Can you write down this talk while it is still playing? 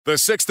The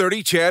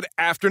 6:30 CHED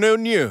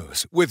Afternoon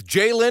News with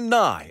Jaylen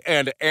Nye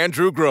and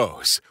Andrew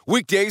Gross.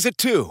 Weekdays at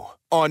 2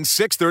 on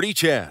 6:30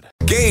 CHED.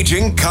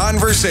 Gauging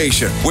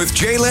Conversation with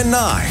Jaylen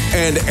Nye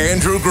and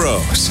Andrew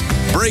Gross.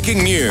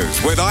 Breaking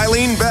news with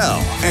Eileen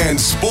Bell and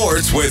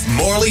sports with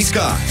Morley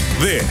Scott.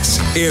 This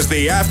is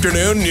the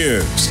Afternoon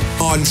News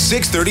on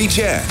 6:30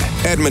 CHED,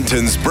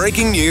 Edmonton's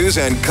breaking news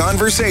and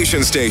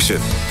conversation station.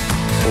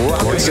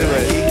 Good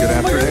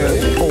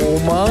afternoon. Oh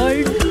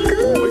my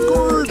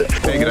God.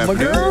 Hey, good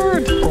afternoon.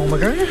 Oh my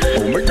God.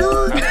 Oh my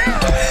God.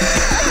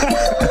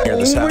 Here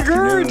this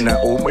afternoon.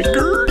 Oh my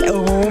God.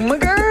 Oh my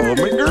God. Oh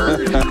my God.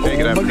 Hey,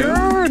 good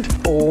afternoon.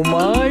 Oh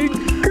my God.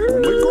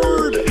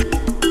 Oh my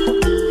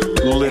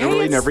God.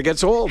 Literally never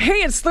gets old.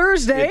 Hey, it's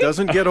Thursday. It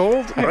doesn't get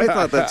old? I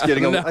thought that's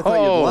getting old. I thought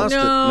you'd lost it.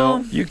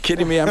 No. You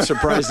kidding me? I'm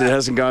surprised it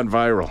hasn't gone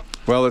viral.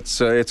 Well, it's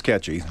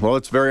catchy.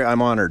 Well,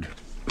 I'm honored.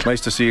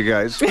 Nice to see you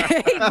guys.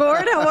 Hey,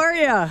 Gord, how are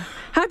you?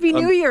 Happy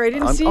New Year. I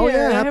didn't see you. Oh,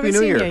 yeah, I Happy haven't New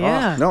seen Year. you,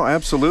 yeah. Oh, no,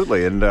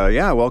 absolutely. And,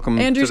 welcome.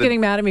 Andrew's getting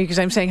mad at me because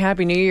I'm saying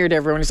Happy New Year to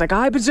everyone. He's like,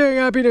 I've been saying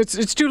Happy New Year.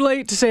 It's too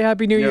late to say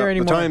Happy New Year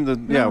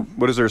anymore.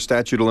 What is there, a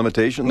statute of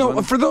limitations?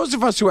 No, for those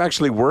of us who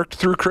actually worked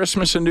through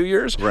Christmas and New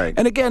Year's, right.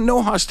 And again,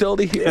 no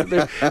hostility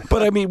here.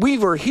 But, I mean, we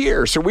were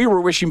here, so we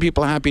were wishing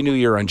people Happy New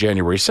Year on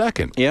January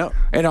 2nd. Yeah.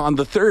 And on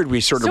the 3rd,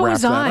 we sort of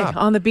wrapped that up. So was I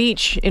on the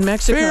beach in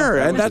Mexico. Fair,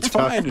 and that's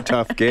fine.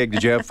 Tough gig.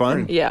 Did you have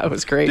fun? Yeah, it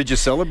was great. Did you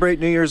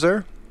celebrate New Year's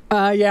there?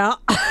 Yeah.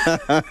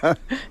 Nice.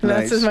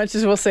 That's as much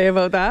as we'll say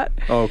about that.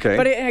 Okay.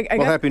 But I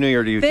got, Happy New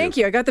Year to you, Thank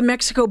you. I got the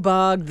Mexico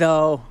bug,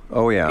 though.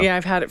 Oh, yeah. Yeah,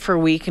 I've had it for a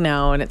week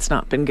now, and it's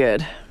not been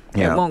good.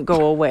 Yeah. It won't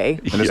go away.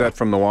 And is that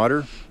from the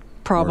water?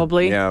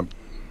 Probably. Yeah.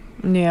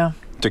 Yeah.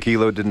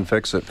 Tequila didn't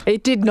fix it.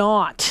 It did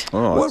not.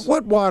 Oh,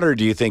 What water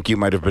do you think you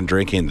might have been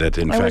drinking that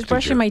infected you? I was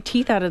brushing my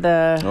teeth out of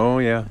the... Oh,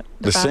 yeah.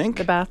 The sink?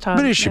 The bathtub.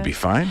 But it should be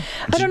fine.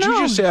 I don't Did know.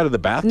 you just say out of the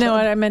bathtub? No,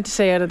 I meant to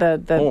say out of the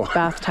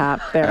bath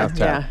tap there. Bath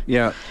tap.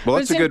 Yeah. Well,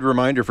 that's a good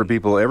reminder for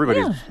people.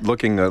 Everybody's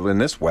looking in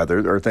this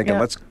weather or thinking,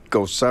 let's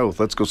go south.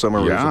 Let's go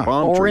somewhere where there's a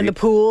palm tree. Or in the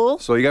pool.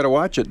 So you got to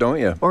watch it, don't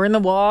you? Or in the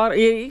water.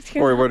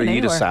 Or what, do you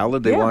eat a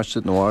salad? They washed it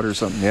in the water or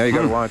something. Yeah, you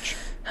got to watch.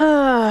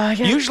 Yeah.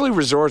 Usually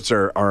resorts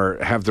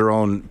have their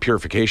own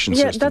purification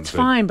systems. Yeah, that's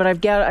fine, but I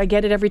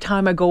get it every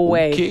time I go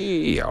away.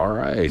 Okay, all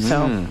right.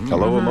 So,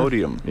 Hello,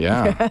 Imodium.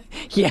 Yeah.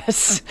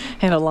 Yes,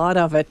 and a lot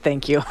of it,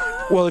 thank you.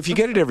 Well, if you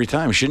get it every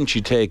time, shouldn't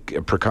you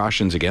take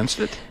precautions against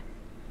it?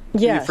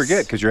 Yes. You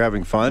forget because you're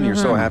having fun. You're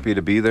so happy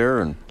to be there.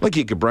 And Like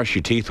you could brush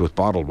your teeth with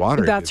bottled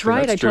water. That's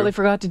right. I totally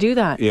forgot to do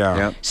that.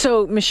 Yeah.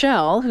 So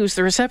Michelle, who's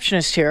the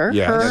receptionist here,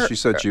 Yeah. she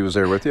said she was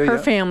there with you. her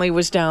family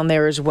was down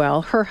there as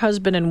well. Her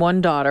husband and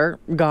one daughter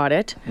got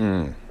it.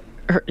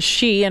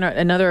 She and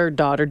another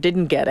daughter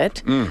didn't get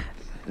it.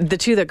 The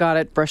two that got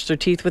it brushed their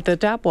teeth with the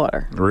tap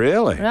water.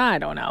 Really? I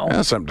don't know.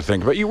 That's something to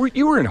think about. You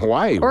were in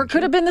Hawaii. Or it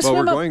could have been the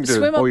swim up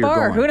you're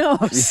bar. going. Who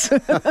knows?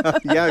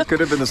 Yeah, it could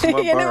have been the swim up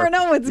bar. You never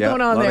know what's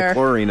going on a lot there. of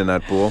chlorine in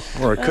that pool.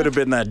 Or it could have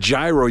been that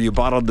gyro you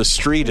bought on the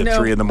street at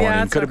 3 in the morning. Yeah,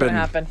 that's could have not been. gonna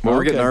happen. Well,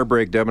 we're getting our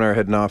break. Deb and I are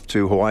heading off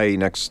to Hawaii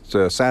next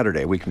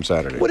Saturday, a week from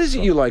Saturday. What is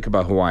it you like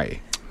about Hawaii?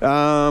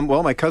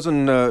 Well, my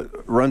cousin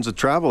runs a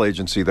travel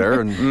agency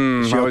there,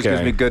 and she always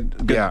gives me good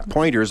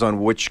pointers on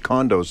which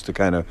condos to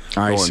kind of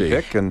go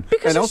and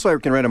pick. And also I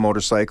can rent a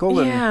motorcycle,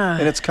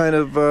 and it's kind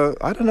of,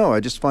 I don't know, I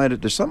just find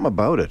there's something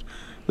about it.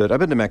 That I've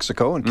been to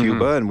Mexico and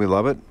Cuba, and we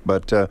love it.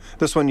 But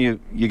this one, you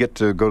get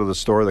to go to the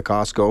store, the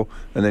Costco,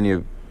 and then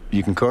you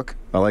can cook.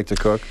 I like to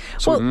cook.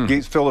 So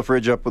fill the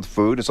fridge up with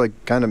food. It's like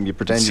kind of, you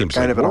pretend you're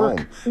kind of at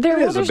home.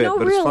 There's no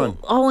real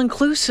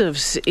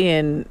all-inclusives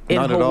in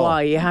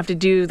Hawaii. You have to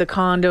do the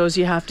condos.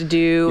 You have to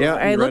do...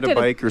 Yeah, you rent a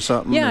bike or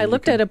something. Yeah, I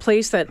looked at a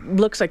place that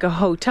looks like a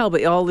hotel,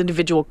 but all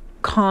individual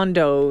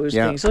condos,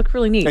 things look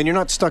really neat. And you're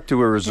not stuck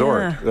to a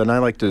resort. And I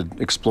like to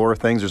explore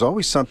things. There's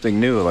always something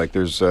new. Like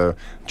there's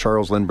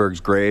Charles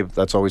Lindbergh's grave.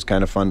 That's always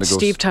kind of fun to go.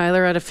 Steve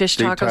Tyler at a fish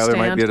taco stand. Steve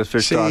Tyler might be at a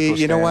fish taco stand.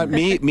 You know what?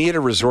 Me at a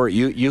resort,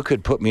 you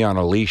could put me on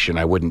a leash and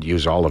I wouldn't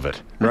use all of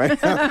it. Right? You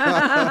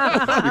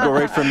go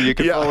right from, you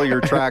can follow your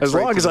tracks. As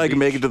long as I can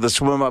make it to the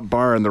swim-up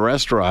bar and the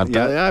restaurant,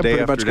 I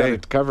pretty much got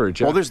it covered.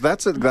 Yeah. Well,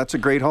 that's a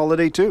great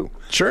holiday, too.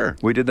 Sure.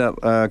 We did that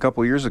a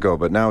couple of years ago,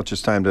 but now it's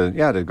just time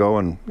to go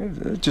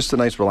and just a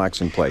nice, relaxing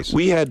place.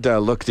 We had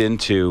looked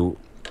into,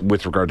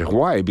 with regard to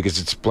Hawaii, because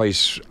it's a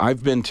place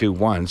I've been to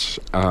once,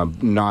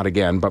 not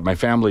again, but my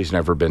family's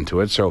never been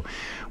to it. So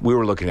we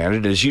were looking at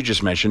it. As you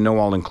just mentioned, no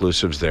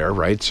all-inclusives there,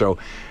 right? So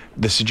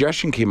the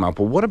suggestion came up,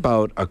 well, what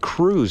about a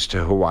cruise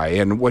to Hawaii?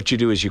 And what you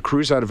do is you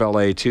cruise out of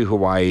L.A. to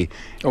Hawaii.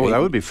 Oh, that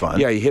would be fun.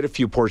 Yeah, you hit a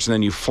few ports, and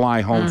then you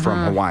fly home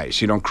from Hawaii.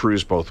 So you don't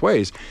cruise both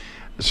ways.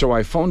 So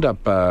I phoned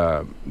up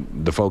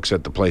the folks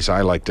at the place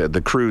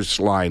the cruise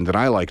line that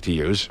I like to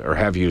use, or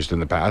have used in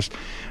the past,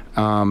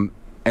 and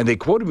they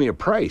quoted me a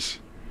price.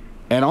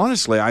 And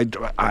honestly,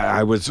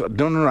 I was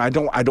no, I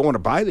don't want to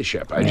buy the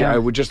ship. I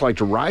would just like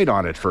to ride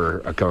on it for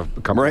a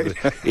couple of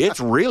days. It's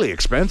really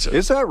expensive.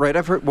 Is that right?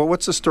 I've heard. Well,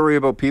 what's the story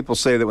about people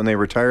say that when they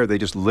retire they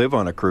just live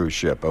on a cruise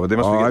ship? They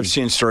must I've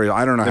seen stories.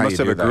 I don't know how you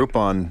do that. They must have a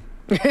Groupon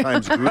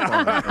times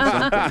Groupon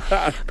or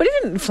something. But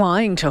even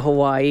flying to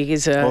Hawaii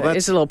is a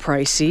little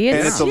pricey.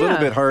 It's a little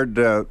bit hard.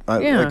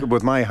 Like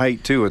with my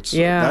height too.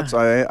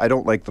 I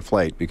don't like the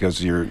flight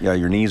because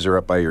your knees are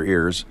up by your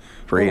ears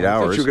for 8 hours. I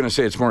thought you were going to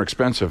say it's more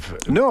expensive.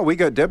 No,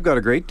 Deb got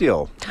a great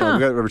deal. We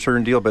got a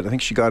return deal, but I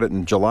think she got it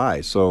in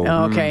July. So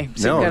okay,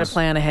 so you got to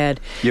plan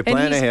ahead. You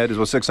plan ahead is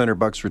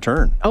 $600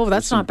 return. Oh,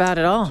 that's not bad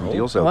at all.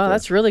 Deals out wow, there.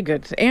 That's really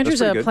good.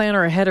 Andrew's a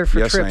planner, a header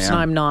for trips, and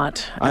I'm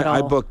not.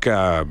 I book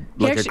a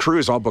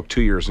cruise. I'll book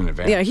 2 years in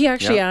advance. Yeah, he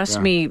actually asked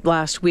me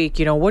last week.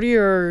 What are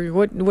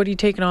you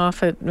taking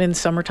off in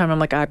summertime? I'm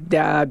like,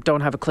 I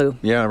don't have a clue.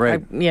 Yeah,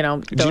 right. Do you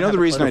know the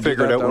reason I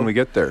figure it out when we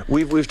get there?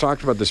 We've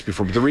talked about this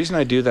before, but the reason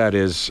I do that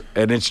is,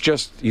 and it's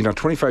just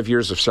 25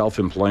 years of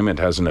self-employment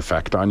has an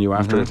effect on you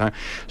after the time.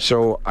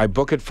 So I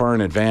book it far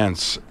in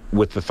advance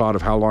with the thought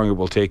of how long it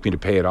will take me to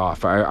pay it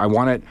off. I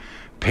want it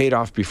paid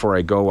off before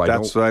I go.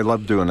 I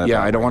love doing that.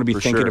 Yeah, I don't want to be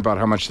thinking about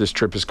how much this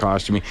trip is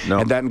costing me. No.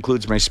 And that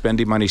includes my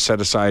spending money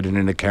set aside in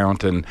an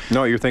account. And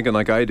no, you're thinking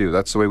like I do.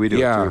 That's the way we do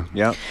it too.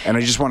 Yeah. And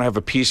I just want to have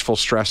a peaceful,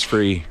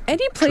 stress-free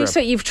Any place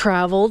that you've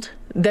traveled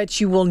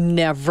that you will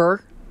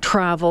never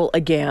travel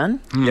again?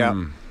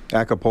 Yeah.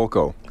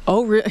 Acapulco.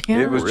 Oh, really?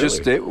 Yeah. It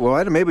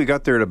was maybe we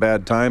got there at a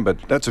bad time, but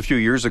that's a few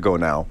years ago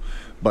now.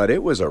 But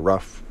it was a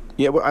rough.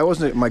 Yeah, I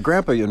wasn't. My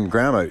grandpa and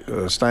grandma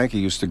Stanky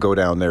used to go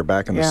down there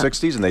back in the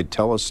 '60s, and they'd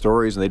tell us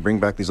stories, and they'd bring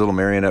back these little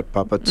marionette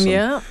puppets,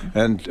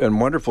 and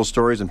wonderful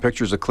stories and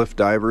pictures of cliff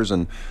divers,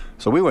 and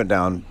so we went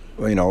down.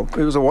 It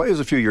was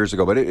a few years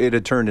ago, but it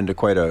had turned into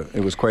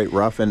it was quite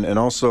rough, and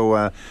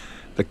also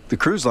the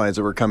cruise lines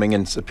that were coming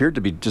in appeared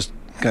to be just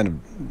kind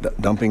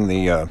of dumping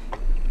the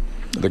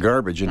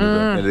garbage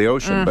into the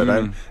ocean, but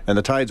and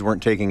the tides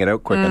weren't taking it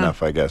out quick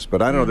enough, I guess.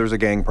 But I don't know. There's a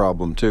gang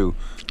problem too.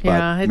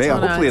 Yeah,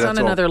 it's on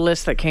another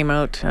list that came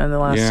out in the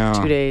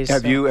last 2 days.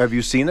 Have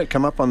you seen it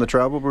come up on the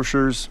travel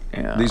brochures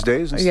these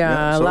days?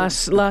 Yeah,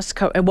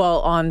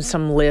 on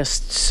some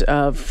lists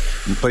of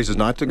places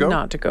not to go.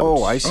 Not to go.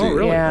 Oh, I see. Oh,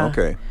 really? Yeah.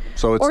 Okay.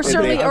 So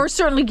it's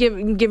certainly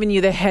giving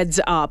you the heads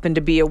up and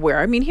to be aware.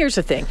 I mean, here's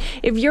the thing: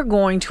 if you're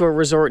going to a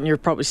resort and you're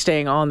probably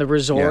staying on the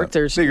resort,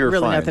 there's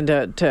really nothing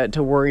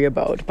to worry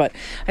about. But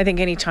I think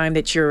any time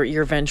that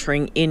you're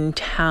venturing in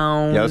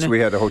town, so we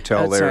had a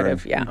hotel there.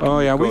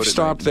 We've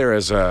stopped there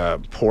as a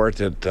port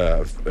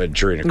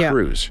during a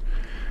cruise.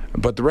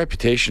 But the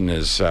reputation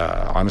is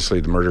honestly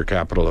the murder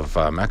capital of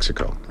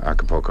Mexico,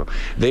 Acapulco.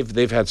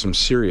 They've had some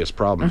serious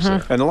problems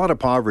there. And a lot of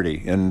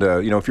poverty. And,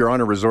 if you're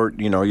on a resort,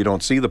 you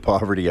don't see the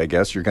poverty, I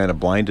guess. You're kind of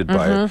blinded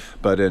by it.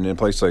 But in a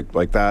place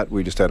like that,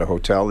 we just had a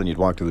hotel and you'd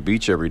walk to the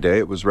beach every day.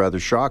 It was rather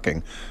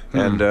shocking.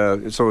 And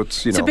so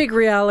it's, It's a big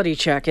reality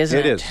check, isn't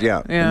it? It is,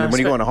 yeah. And when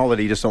you go on a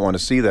holiday, you just don't want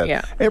to see that.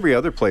 Yeah. Every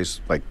other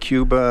place, like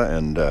Cuba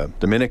and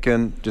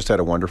Dominican, just had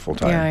a wonderful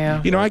time.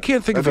 Yeah. I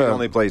can't think of the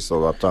only place,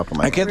 though, off the top of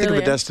my head. I can't think of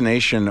a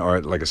destination or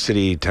like a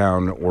city,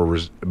 town,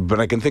 but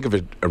I can think of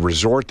a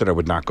resort that I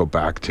would not go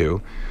back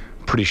to.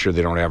 Pretty sure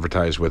they don't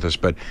advertise with us,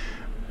 but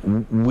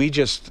we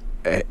just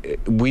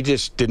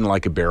didn't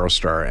like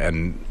Iberostar,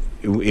 and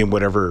in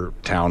whatever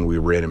town we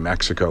were in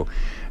Mexico,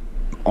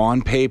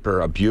 on paper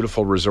a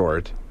beautiful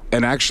resort,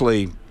 and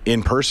actually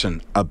in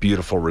person a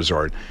beautiful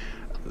resort.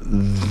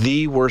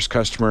 The worst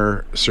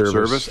customer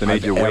service they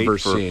made you wait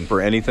for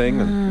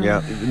anything,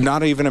 and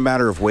not even a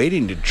matter of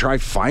waiting, to try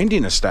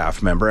finding a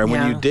staff member, and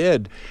when you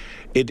did.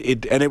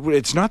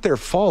 It's not their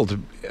fault.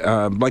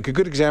 Like a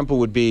good example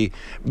would be,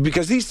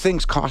 because these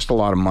things cost a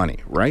lot of money,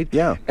 right?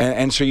 Yeah.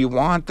 And so you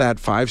want that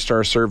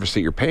 5-star service that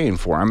you're paying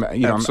for.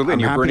 Absolutely. I'm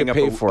you're happy burning to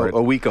pay up for it.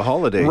 A week of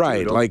holiday.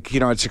 Right.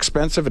 It's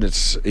expensive, and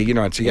it's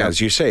as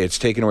you say, it's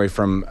taken away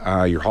from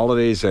your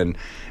holidays, and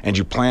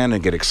you plan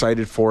and get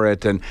excited for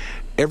it, and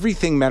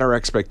everything met our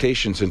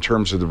expectations in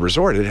terms of the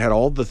resort. It had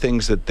all the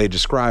things that they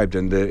described,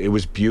 and it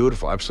was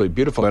beautiful, absolutely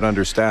beautiful. But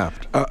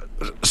understaffed.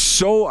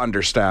 So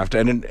understaffed.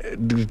 And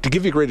to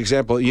give you a great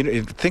example,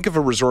 think of a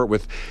resort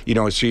with,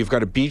 so you've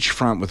got a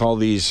beachfront with all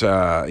these,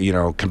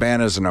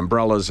 cabanas and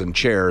umbrellas and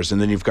chairs,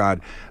 and then you've got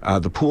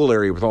the pool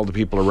area with all the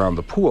people around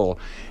the pool,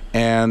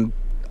 and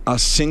a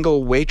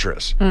single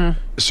waitress.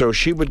 So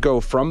she would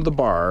go from the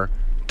bar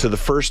to the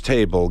first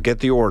table, get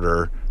the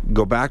order,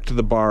 go back to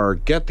the bar,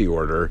 get the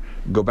order,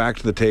 go back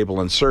to the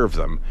table and serve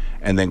them,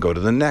 and then go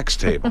to the next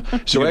table.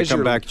 So as you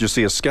come back, you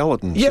see a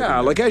skeleton.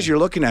 Yeah, as you're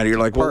looking at it, you're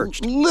like, well,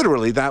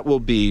 literally, that will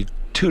be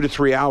 2 to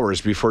 3 hours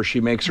before she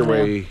makes her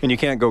way. And you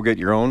can't go get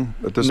your own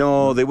at this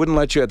No, they wouldn't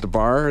let you at the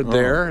bar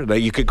there.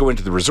 You could go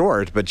into the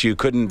resort, but you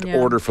couldn't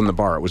order from the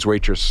bar. It was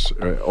waitress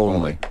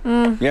only.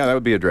 Yeah, that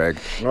would be a drag.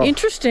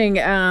 Interesting,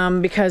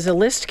 because a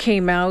list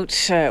came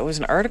out, it was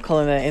an article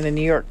in the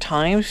New York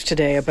Times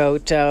today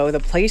about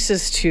the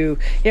places to...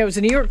 Yeah, it was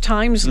a New York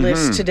Times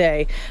list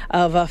today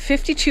of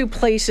 52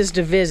 places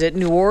to visit.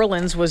 New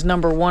Orleans was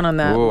number 1 on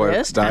that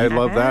list. I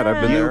love that.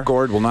 I've been there. You,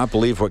 Gord, will not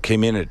believe what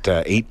came in at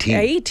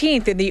 18th.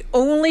 18th, and the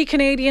only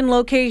Canadian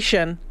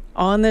location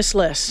on this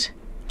list.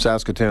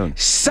 Saskatoon.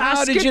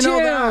 How did you know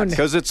that?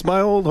 Because it's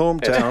my old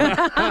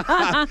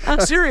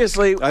hometown.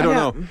 Seriously, I don't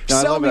know.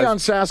 Sell me on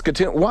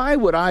Saskatoon. Why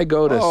would I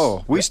go to?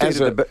 Oh, we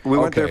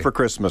went there for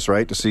Christmas,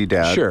 right, to see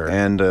Dad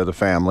and the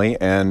family,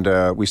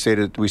 and we stayed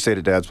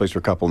at Dad's place for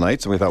a couple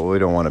nights, and we thought, well, we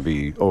don't want to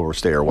be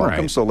overstay our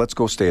welcome, so let's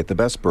go stay at the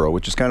Bessborough,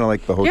 which is kind of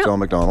like the Hotel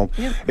Macdonald.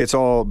 Yep. It's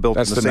all built.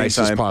 That's in the same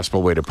nicest time.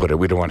 possible way to put it.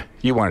 We don't want.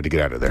 You wanted to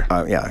get out of there.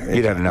 Yeah,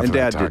 you'd had enough. And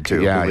Dad did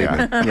too.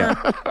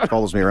 Yeah.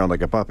 Follows me around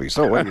like a puppy.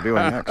 So what are you doing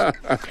next?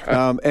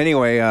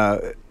 Anyway,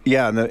 and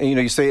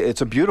you say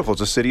it's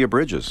a city of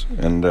bridges,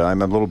 and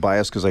I'm a little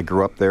biased because I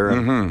grew up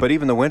there. But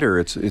even the winter,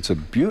 it's a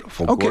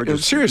beautiful,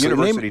 gorgeous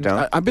university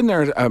town. I've been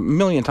there a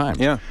million times.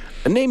 Yeah.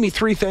 Name me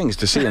 3 things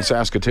to see in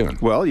Saskatoon.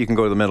 Well, you can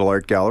go to the Mendel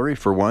Art Gallery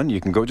for one.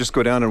 You can just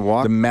go down and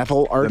walk. The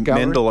Mendel Art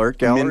Gallery? Mendel Art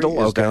Gallery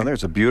is down there.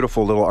 It's a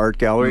beautiful little art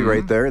gallery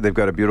right there. They've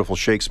got a beautiful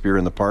Shakespeare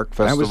in the Park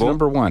festival. That was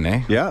number 1,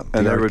 eh? Yeah,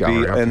 and there would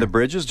be the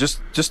bridges,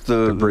 just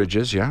the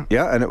bridges, yeah.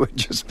 Yeah, and it would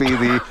just be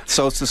the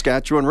South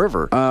Saskatchewan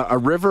River. A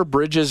river,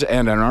 bridges,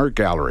 and an art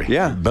gallery.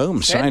 Yeah.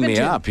 Boom, sign me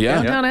up.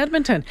 Yeah. Downtown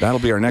Edmonton. That'll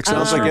be our next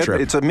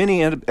trip. It's a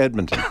mini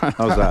Edmonton.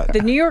 How's that?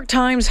 The New York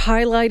Times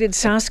highlighted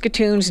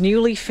Saskatoon's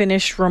newly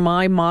finished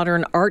Ramai Modern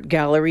Art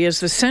Gallery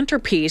as the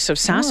centerpiece of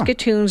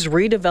Saskatoon's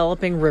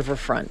redeveloping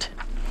riverfront.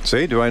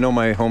 See, do I know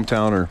my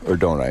hometown or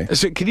don't I?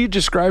 So can you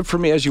describe for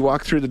me as you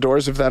walk through the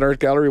doors of that art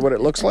gallery what it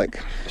looks like?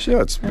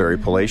 Sure, it's very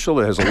palatial.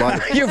 It has a lot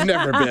of... You've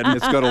never been.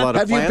 It's got a lot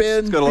of plants. Have you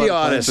been? It's got a lot Be of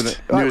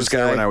honest. I was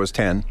there when I was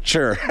 10.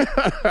 Sure.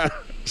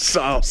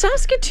 So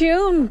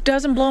Saskatoon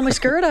doesn't blow my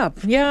skirt up.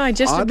 Yeah, I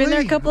just have been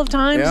there a couple of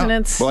times, and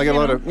it's. Well, I got a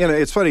lot of.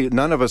 It's funny.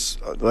 None of us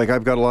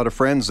I've got a lot of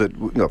friends that,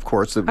 of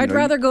course. I'd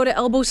rather go to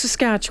Elbow,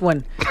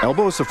 Saskatchewan.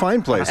 Elbow's a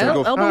fine place.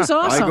 Elbow's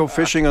awesome. I go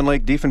fishing on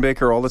Lake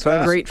Diefenbaker all the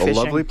time. Great fishing. A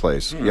lovely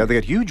place. Yeah, they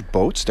got huge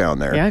boats down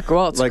there. Yeah,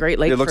 well, it's a great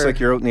lake. It looks like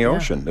you're out in the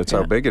ocean. That's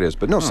how big it is.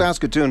 But no,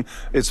 Saskatoon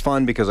is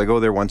fun because I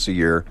go there once a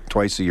year,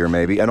 twice a year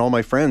maybe, and all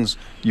my friends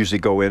usually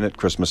go in at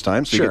Christmas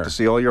time, so you get to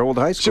see all your old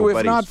high school buddies. So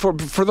if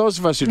not for those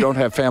of us who don't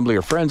have family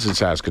or friends in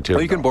Saskatoon. Oh,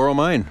 you can borrow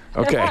mine.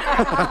 Okay.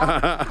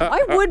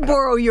 I would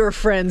borrow your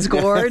friends,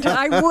 Gord.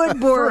 I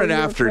would borrow for an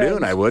afternoon.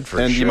 Friends. I would for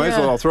and sure. you might as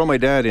well. I'll throw my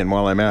dad in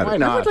while I'm at it. Why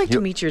not? I would like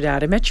to meet your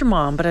dad. I met your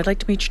mom, but I'd like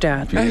to meet your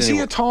dad. Is he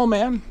a tall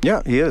man?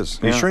 Yeah, he is.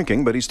 He's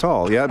shrinking, but he's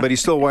tall. Yeah, but he's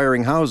still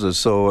wiring houses.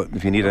 So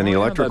if you need any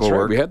electrical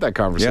work, we had that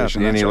conversation. Yeah, if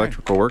you need any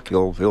electrical work,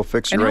 he'll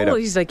fix you right up.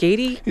 He's like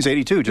 80. He's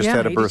 82. Just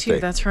had a 82, birthday.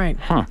 That's right.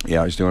 Huh.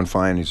 Yeah, he's doing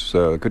fine. He's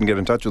couldn't get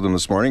in touch with him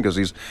this morning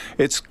because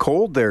it's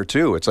cold there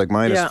too. It's like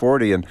minus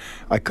 40, and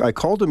I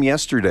called him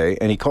yesterday,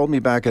 and he called me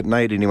back at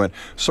night, and he went,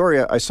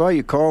 "Sorry, I saw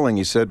you calling,"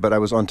 he said, "but I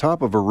was on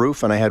top of a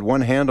roof, and I had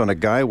one hand on a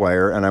guy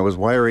wire, and I was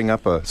wiring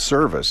up a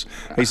service."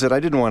 He said,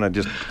 "I didn't want to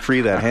just free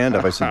that hand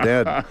up." I said,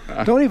 "Dad,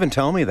 don't even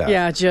tell me that.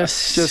 Yeah,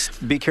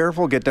 just be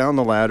careful, get down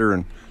the ladder,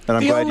 and I'm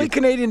the glad only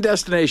Canadian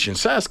destination,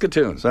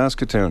 Saskatoon.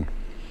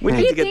 We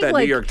need to get that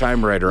New York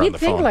Times writer on the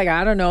phone.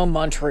 I don't know,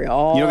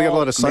 Montreal. They got a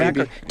lot of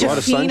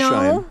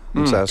sunshine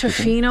in Saskatoon.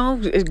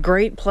 Tofino is a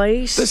great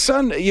place. The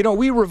sun,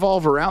 we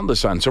revolve around the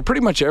sun, so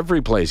pretty much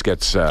every place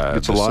gets a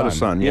lot of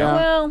sun. Yeah,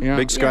 well,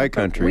 big sky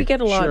country. We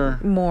get a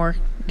lot more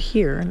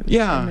here.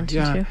 In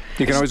too.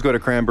 You can always go to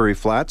Cranberry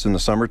Flats in the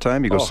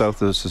summertime. You go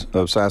south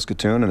of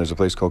Saskatoon, and there's a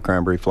place called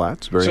Cranberry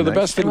Flats. Very nice. The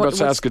best thing about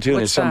Saskatoon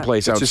is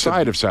someplace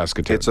outside of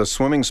Saskatoon. It's a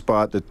swimming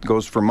spot that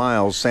goes for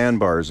miles,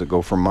 sandbars that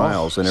go for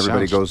miles, and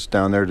everybody goes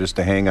down there just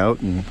to hang out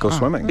and go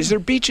swimming. Is there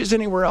beaches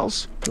anywhere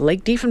else?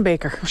 Lake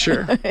Diefenbaker.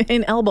 Sure.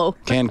 In Elbow.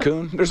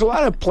 Cancun. There's a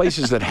lot of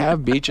places that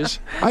have beaches.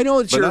 I know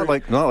it's not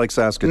like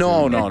Saskatoon.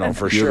 No,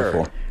 for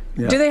Beautiful. Sure.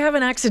 Yeah. Do they have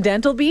an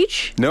accidental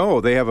beach? No,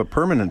 they have a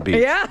permanent beach.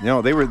 Yeah.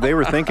 No, they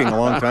were thinking a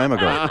long time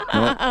ago.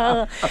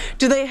 No.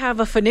 Do they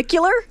have a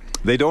funicular?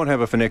 They don't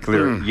have a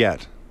funicular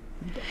yet.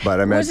 But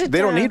I mean, they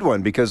don't need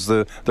one because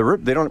they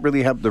don't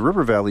really have the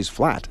river valley's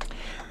flat.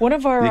 One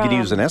of our they could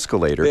use an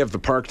escalator. They have the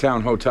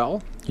Parktown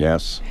Hotel.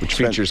 Yes, which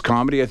features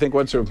comedy. I think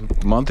once a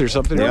month or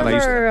something. Yeah,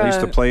 I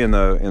used to play in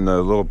the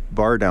little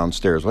bar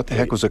downstairs. What the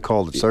heck was it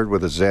called? It started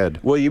with a Z.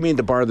 Well, you mean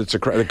the bar that's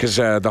across because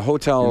the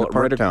hotel at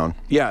Parktown.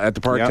 At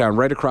the Parktown,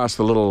 right across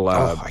the little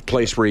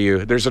place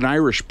where there's an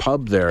Irish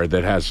pub there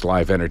that has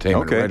live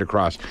entertainment right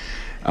across.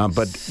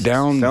 But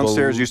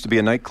downstairs used to be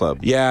a nightclub.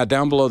 Yeah,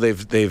 down below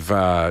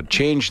they've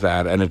changed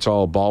that, and it's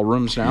all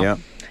ballrooms now. Yeah.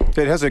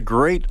 It has a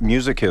great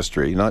music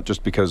history, not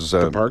just because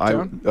the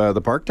Parktown?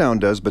 The Parktown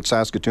does, but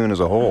Saskatoon as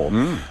a whole.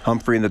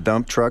 Humphrey and the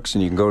Dump Trucks,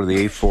 and you can go to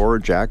the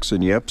A4,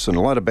 Jackson Yips, and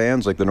a lot of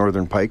bands like the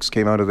Northern Pikes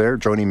came out of there.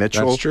 Joni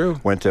Mitchell. That's true.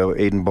 Went to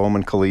Aidan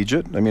Bowman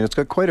Collegiate. I mean, it's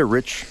got quite a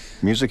rich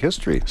music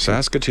history.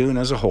 Saskatoon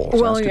as a whole.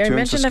 Well, I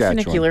mentioned the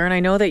funicular, and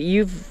I know that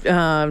you've...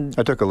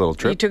 I took a little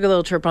trip. You took a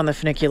little trip on the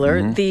funicular.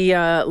 Mm-hmm.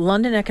 The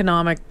London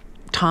Economic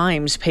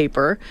Times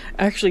paper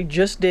actually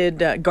just did,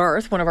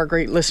 Garth, one of our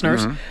great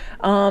listeners,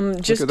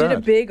 just did a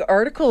big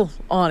article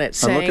on it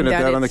saying I'm looking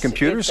at that on the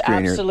computer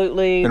screen here.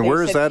 Absolutely. And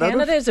where is that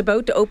Canada is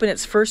about to open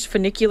its first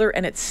funicular,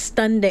 and it's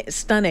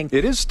stunning.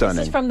 It is stunning.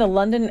 This is from the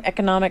London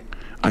Economic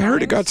Times. I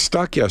heard it got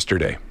stuck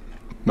yesterday.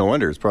 No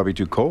wonder. It's probably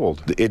too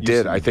cold. It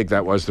did. I think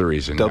that was the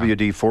reason.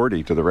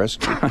 WD-40 to the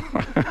rescue.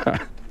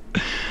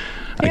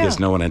 I guess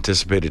no one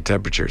anticipated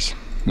temperatures.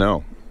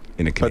 No.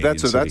 In a Canadian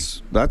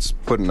city. That's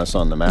putting us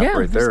on the map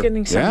right there.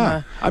 Getting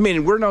some, I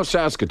mean, we're no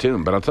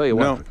Saskatoon, but I'll tell you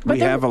what, we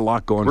have a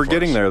lot going for us. We're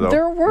getting there, though.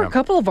 There were a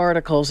couple of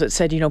articles that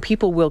said,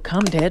 people will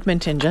come to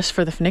Edmonton just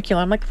for the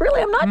funicular. I'm like,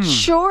 really? I'm not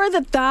sure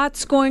that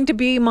that's going to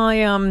be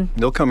my...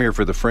 They'll come here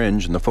for the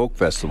Fringe and the Folk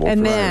Festival.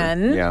 And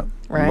then...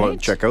 Right.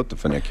 Check out the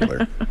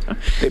funicular.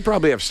 They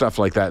probably have stuff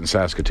like that in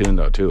Saskatoon,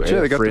 though, too. Yeah,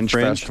 they got Fringe the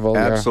Fringe Festival.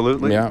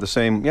 Absolutely. Yeah. The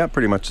same,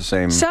 pretty much the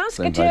same.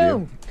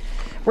 Saskatoon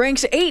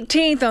ranks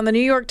 18th on the New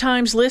York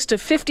Times list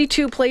of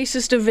 52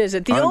 places to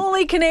visit. The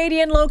only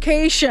Canadian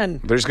location.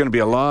 There's going to be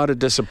a lot of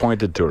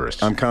disappointed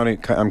tourists. I'm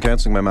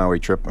canceling my Maui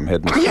trip. I'm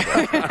heading.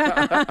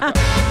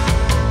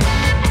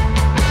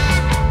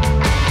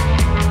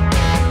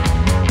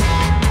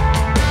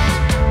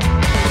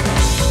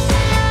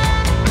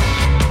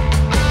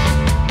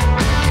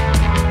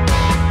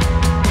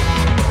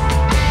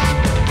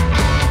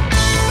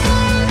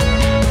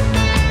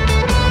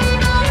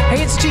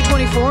 It's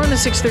 2:24 on the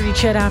 6:30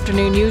 CHED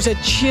Afternoon News. A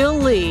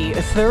chilly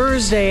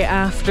Thursday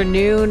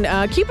afternoon.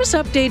 Keep us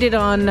updated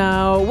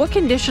on what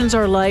conditions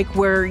are like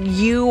where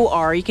you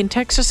are. You can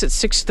text us at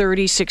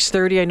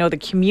 6:30. I know the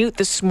commute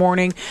this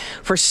morning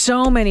for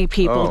so many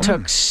people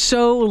took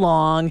so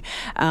long.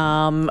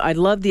 I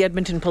love the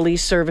Edmonton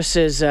Police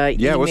Services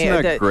email.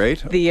 Wasn't that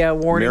great? The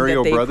warning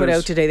Mario that they Brothers. put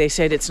out today. They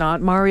said it's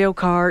not Mario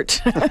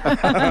Kart.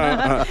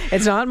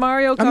 It's not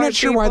Mario Kart. I'm not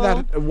sure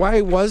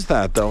why was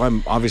that, though.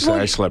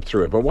 I slept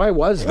through it, but why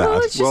was that? Well,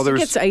 it's just it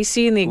gets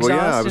icy in the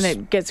exhaust and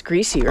it gets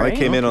greasy, right? I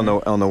came in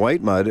on the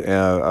white mud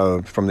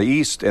from the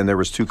east, and there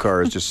was two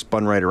cars just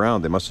spun right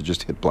around. They must have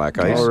just hit black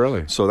ice. Oh,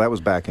 really? So that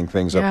was backing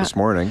things up this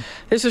morning.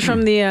 This is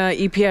from the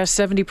EPS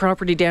 70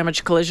 property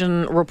damage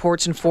collision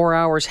reports in 4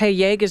 hours. Hey,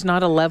 Yeg is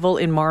not a level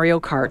in Mario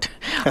Kart.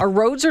 Our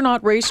roads are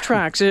not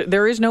racetracks.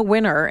 There is no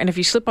winner, and if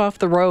you slip off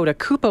the road, a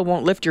Koopa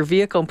won't lift your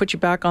vehicle and put you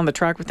back on the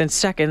track within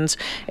seconds.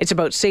 It's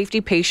about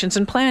safety, patience,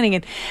 and planning.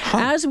 And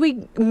as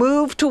we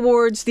move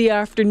towards the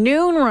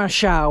afternoon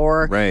rush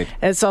hour,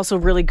 it's also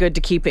really good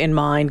to keep in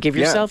mind. Give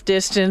yourself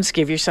distance.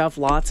 Give yourself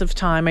lots of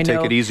time. I know.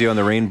 Take it easy on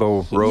the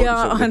Rainbow Road.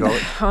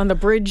 On the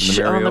bridge,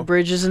 on the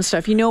bridges and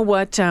stuff. You know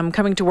what?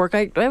 Coming to work,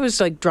 I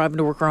was driving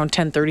to work around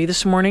 10:30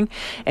 this morning,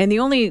 and the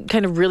only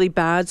kind of really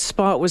bad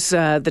spot was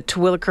the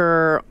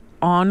Terwilliger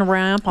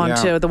on-ramp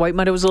onto the white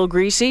mud. It was a little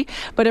greasy,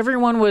 but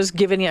everyone was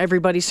giving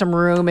everybody some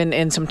room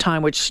and some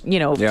time, which,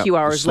 a few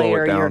hours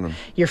later,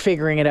 you're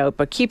figuring it out.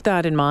 But keep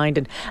that in mind.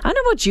 And I don't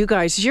know about you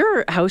guys. Does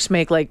your house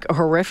make,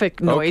 horrific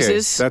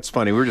noises? Okay, that's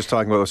funny. We were just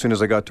talking about as soon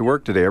as I got to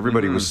work today.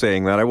 Everybody was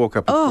saying that. I woke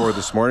up at 4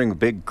 this morning,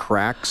 big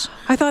cracks.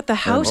 I thought the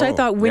house, I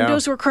thought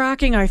windows were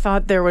cracking. I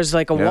thought there was,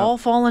 a wall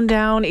falling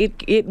down.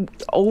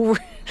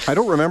 I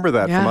don't remember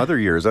that from other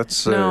years.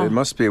 That's it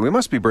must be. We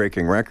must be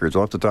breaking records.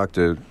 We'll have to talk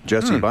to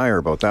Jesse Beyer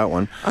about that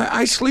one.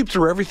 I sleep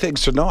through everything,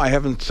 so no, I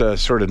haven't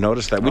sort of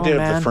noticed that. We did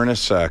have the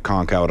furnace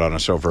conk out on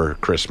us over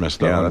Christmas,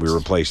 though, and we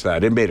replaced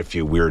that. It made a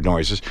few weird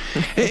noises.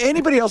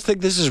 Anybody else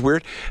think this is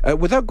weird?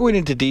 Without going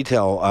into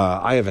detail,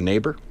 I have a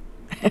neighbor.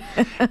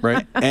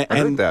 Right, and I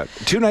heard that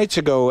 2 nights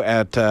ago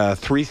at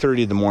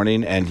 3:30 in the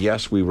morning, and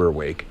yes, we were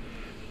awake.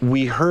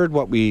 We heard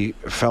what we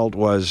felt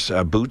was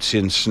boots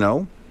in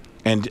snow.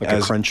 And a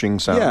crunching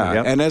sound.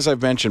 Yeah, and as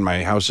I've mentioned,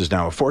 my house is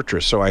now a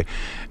fortress, so I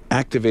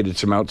activated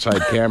some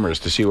outside cameras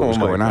to see what was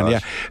going on.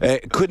 Yeah,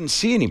 couldn't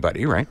see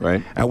anybody, right?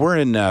 Right. We're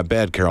in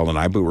bed, Carol and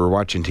I, but we're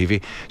watching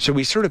TV. So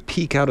we sort of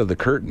peek out of the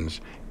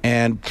curtains,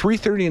 and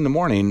 3:30 in the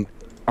morning,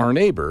 our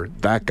neighbor,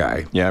 that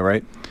guy. Yeah,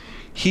 right.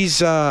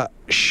 He's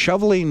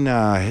shoveling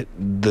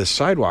the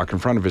sidewalk in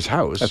front of his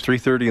house. At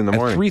 3:30 in the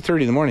morning. At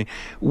 3:30 in the morning,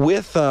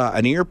 with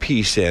an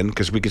earpiece in,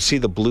 because we could see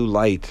the blue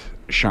light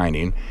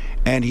shining,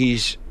 and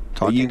he's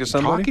talking to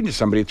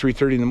somebody at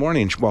 3:30 in the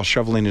morning while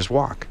shoveling his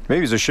walk.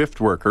 Maybe he's a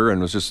shift worker and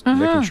was just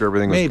making sure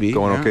everything was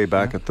going okay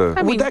back at the...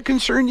 Would that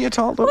concern you at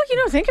all? Well,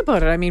 think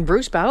about it. I mean,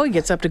 Bruce Bowie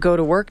gets up to go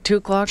to work 2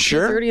 o'clock,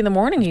 2:30 in the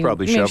morning. He's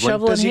probably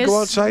shoveling. Does he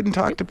go outside and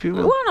talk to people?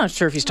 Well, I'm not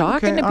sure if he's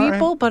talking to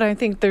people, but I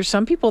think there's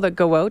some people that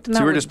go out.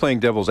 And we're just playing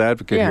devil's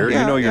advocate here.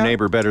 You know your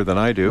neighbor better than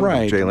I do.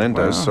 Right. Jay Lynn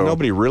does. So.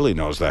 Nobody really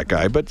knows that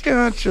guy, but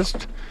it's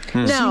just...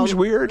 seems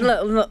weird.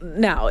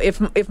 Now,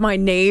 if my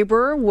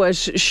neighbor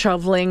was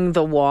shoveling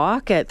the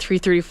walk at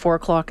 3:30, 4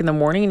 o'clock in the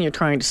morning and you're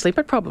trying to sleep,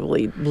 I'd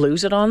probably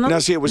lose it on them. Now,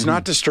 see, it was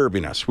not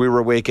disturbing us. We were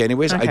awake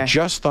anyways. Okay. I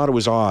just thought it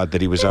was odd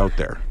that he was out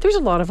there. There's a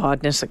lot of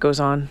oddness that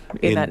goes on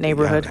in that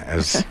neighborhood. I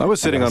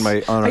was sitting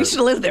I used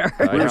to live there.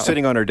 We were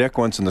sitting on our deck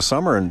once in the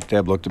summer, and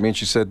Deb looked at me and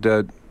she said,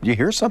 you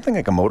hear something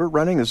like a motor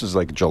running? This is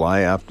like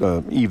July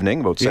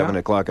evening, about 7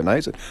 o'clock at night. I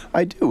said,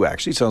 I do,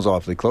 actually. Sounds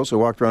awfully close. I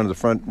walked around to the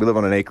front. We live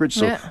on an acreage,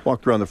 so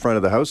walked around the front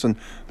of the house, and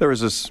there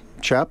was this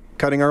chap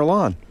cutting our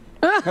lawn.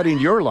 Cutting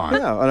your lawn?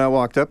 Yeah, and I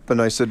walked up,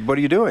 and I said, what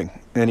are you doing?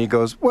 And he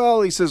goes,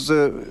 well, he says,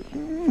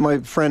 my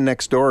friend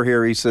next door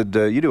here, he said,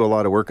 you do a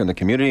lot of work in the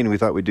community, and we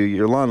thought we'd do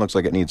your lawn. Looks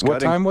like it needs cutting.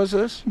 What time was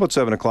this? About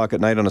 7 o'clock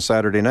at night on a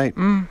Saturday night.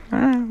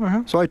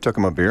 yeah. So I took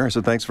him a beer. I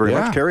said, thanks very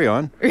much. Carry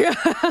on. Yeah.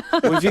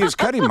 Well, if he was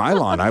cutting my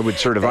lawn, I'd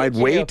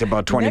wait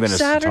about 20 minutes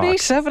Saturday, to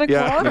talk. 7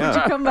 o'clock, did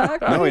you come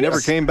back? No, he never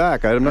came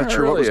back. I'm not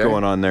sure what was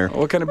going on there.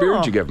 What kind of beer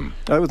did you give him?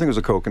 I would think it was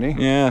a Kokanee.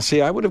 Yeah,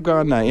 see, I would have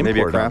gone import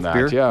maybe a craft on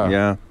beer.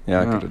 that.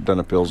 Yeah, I could have done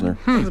a Pilsner.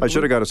 I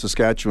should have got a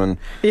Saskatchewan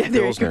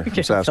Pilsner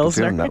from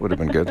Saskatoon. That would have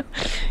been good.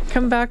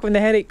 Come back when the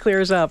headache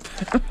clears up.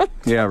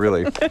 Yeah,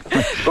 really.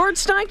 Gord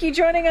Steinke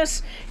joining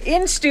us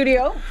in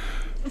studio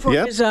for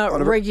his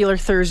regular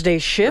Thursday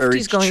shift.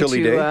 He's going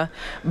to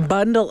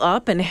bundle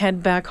up and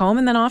head back home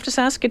and then off to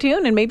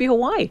Saskatoon and maybe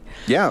Hawaii.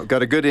 Yeah,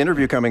 got a good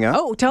interview coming up.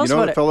 Oh, tell us about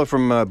it. You know the fellow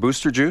from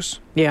Booster Juice?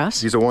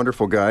 Yes. He's a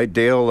wonderful guy.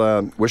 Dale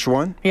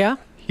Wishwan. Yeah.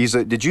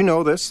 Did you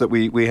know this, that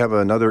we have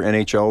another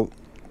NHL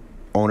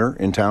owner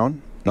in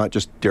town? Not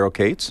just Daryl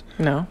Cates.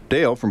 No.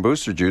 Dale from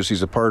Booster Juice.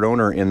 He's a part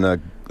owner in the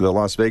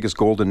Las Vegas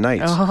Golden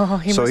Knights. Oh,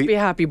 he must be a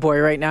happy boy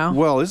right now.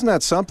 Well, isn't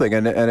that something?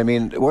 And I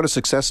mean, what a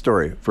success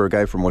story for a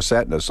guy from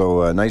Wasetna.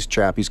 So a nice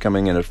chap. He's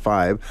coming in at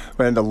 5.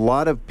 And a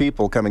lot of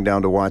people coming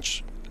down to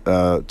watch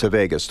to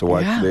Vegas to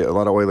watch. A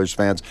lot of Oilers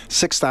fans.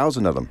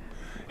 6,000 of them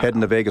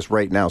heading to Vegas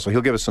right now. So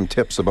he'll give us some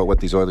tips about what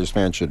these Oilers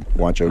fans should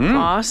watch out for.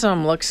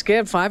 Awesome. Looks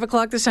good. 5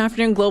 o'clock this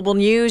afternoon, Global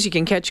News. You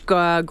can catch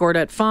Gord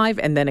at 5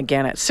 and then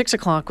again at 6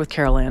 o'clock with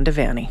Carol Ann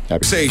Devaney.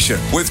 Conversation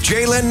with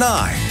Jaylen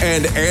Nye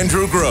and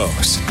Andrew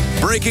Gross.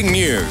 Breaking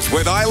news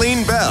with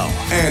Eileen Bell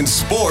and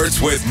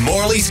sports with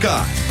Morley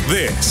Scott.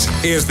 This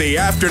is the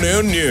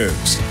Afternoon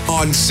News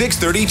on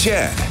 630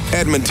 CHED,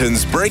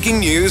 Edmonton's breaking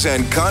news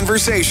and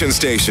conversation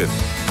station.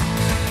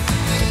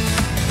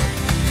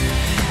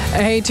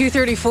 Hey,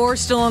 2:34,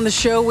 still on the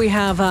show. We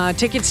have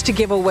tickets to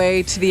give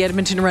away to the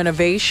Edmonton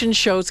Renovation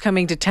Shows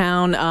coming to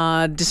town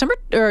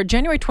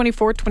January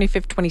 24th,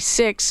 25th,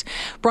 26th.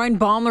 Brian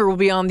Baumler will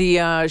be on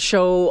the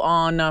show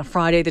on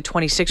Friday the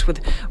 26th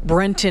with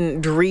Brenton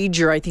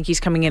Dreger. I think he's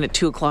coming in at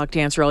 2 o'clock to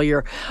answer all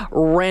your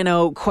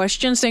reno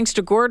questions. Thanks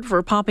to Gord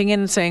for popping in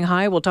and saying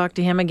hi. We'll talk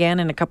to him again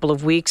in a couple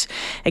of weeks.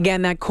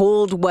 Again, that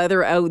cold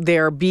weather out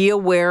there, be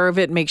aware of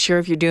it. Make sure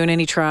if you're doing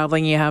any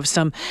traveling, you have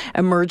some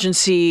an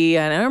emergency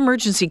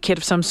kit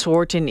of some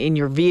sort in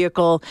your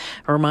vehicle.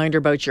 A reminder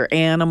about your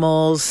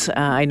animals.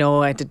 I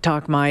know I had to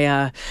talk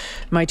my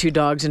 2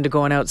 dogs into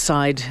going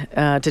outside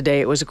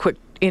today. It was a quick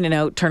in and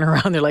out, turn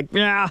around. They're like,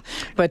 yeah.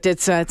 But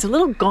it's a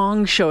little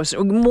gong show,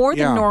 so more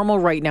than normal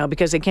right now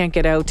because they can't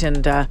get out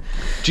and do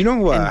you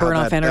know and burn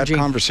off energy. That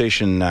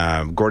conversation,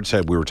 Gord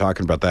said we were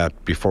talking about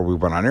that before we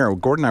went on air.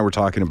 Gord and I were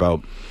talking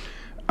about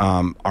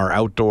our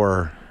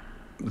outdoor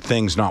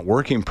things not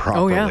working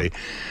properly.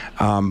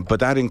 But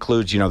that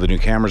includes, the new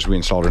cameras we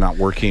installed are not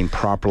working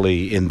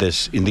properly in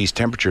these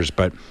temperatures.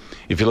 But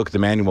if you look at the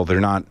manual, they're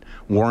not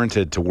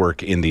warranted to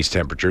work in these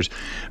temperatures.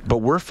 But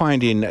we're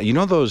finding,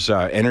 those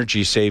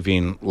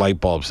energy-saving light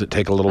bulbs that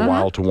take a little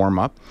while to warm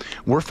up?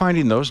 We're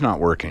finding those not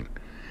working.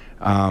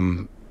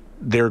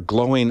 They're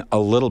glowing a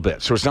little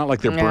bit. So it's not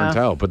like they're burnt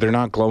out, but they're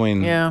not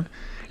glowing. Yeah.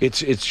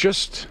 It's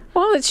just...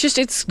 Well,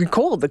 it's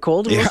cold. The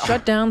cold will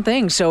shut down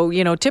things. So,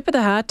 tip of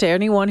the hat to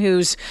anyone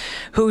who's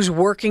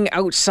working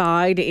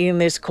outside in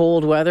this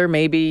cold weather.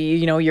 Maybe,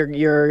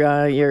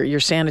 your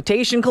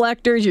sanitation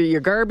collectors,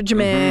 your garbage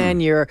man,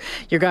 your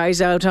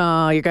guys out,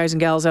 your guys and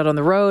gals out on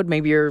the road.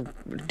 Maybe you're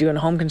doing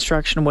home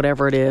construction,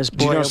 whatever it is.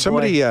 Boy,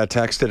 somebody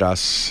texted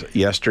us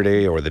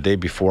yesterday or the day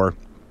before.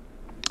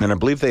 And I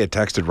believe they had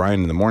texted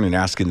Ryan in the morning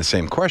asking the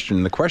same question.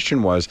 And the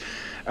question was,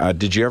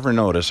 did you ever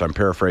notice, I'm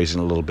paraphrasing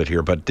a little bit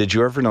here, but did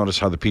you ever notice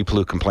how the people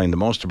who complain the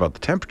most about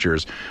the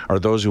temperatures are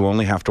those who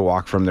only have to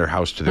walk from their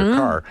house to their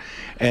car?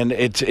 And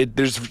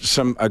there's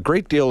a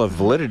great deal of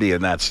validity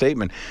in that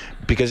statement,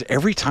 because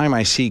every time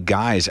I see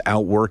guys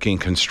out working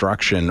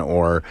construction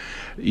or,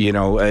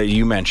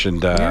 you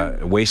mentioned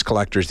waste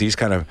collectors, these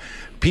kind of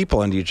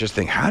people, and you just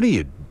think, how do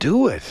you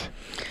do it?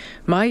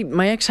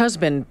 My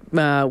ex-husband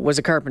was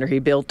a carpenter. He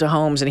built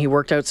homes and he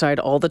worked outside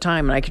all the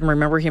time. And I can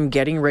remember him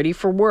getting ready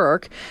for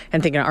work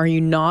and thinking, are you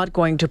not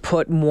going to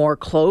put more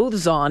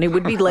clothes on? It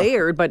would be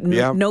layered, but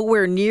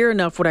nowhere near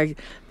enough what I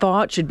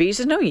thought should be. He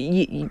says, no,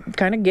 you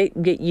kind of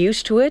get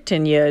used to it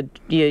and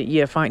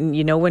you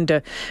find, when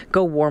to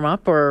go warm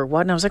up or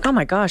what. And I was like, oh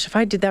my gosh, if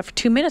I did that for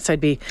 2 minutes,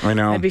 I'd be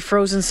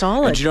frozen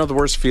solid. And the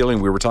worst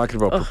feeling? We were talking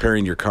about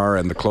preparing your car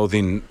and the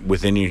clothing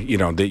within you,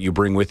 that you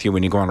bring with you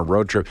when you go on a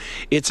road trip.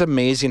 It's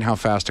amazing how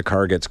fast a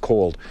car gets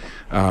cold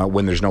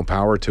when there's no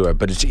power to it,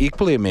 but it's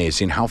equally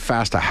amazing how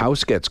fast a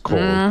house gets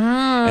cold.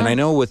 And I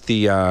know with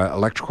the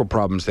electrical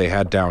problems they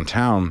had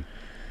downtown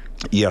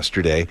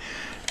yesterday,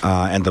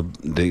 and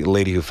the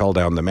lady who fell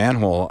down the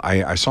manhole,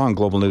 I saw on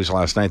Global News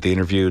last night, they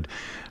interviewed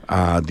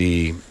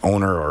the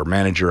owner or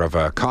manager of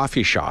a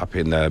coffee shop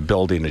in the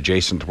building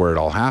adjacent to where it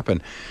all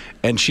happened.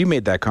 And she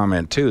made that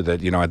comment too,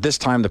 that, at this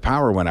time the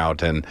power went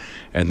out, and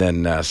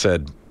then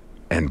said,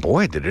 and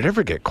boy, did it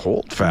ever get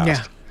cold fast.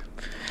 Yeah.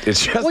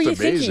 It's just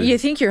amazing. You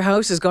think your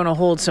house is going to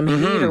hold some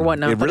heat or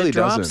whatnot, but it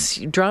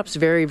really drops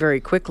very,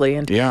 very quickly.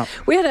 And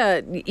we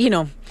had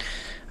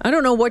I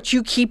don't know what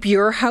you keep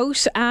your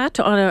house at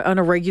on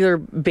a regular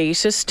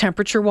basis,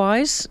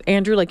 temperature-wise,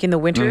 Andrew, like in the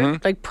winter,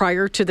 like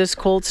prior to this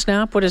cold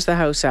snap. What is the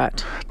house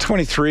at?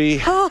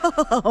 23.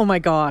 Oh my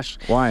gosh.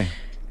 Why?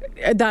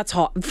 That's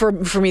hot. For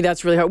me,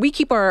 that's really hot. We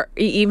keep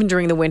even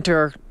during the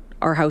winter,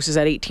 our house is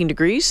at 18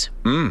 degrees.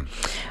 It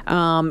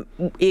got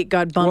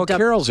bumped up. Well,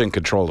 Carol's in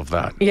control of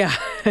that. Yeah.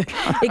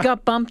 It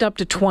got bumped up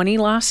to 20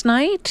 last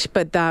night,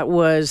 but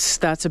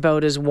that's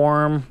about as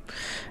warm,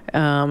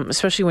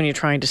 especially when you're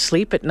trying to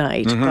sleep at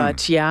night.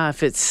 But yeah,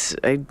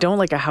 I don't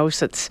like a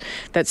house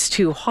that's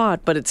too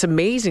hot, but it's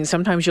amazing.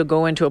 Sometimes you'll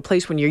go into a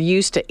place when you're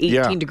used to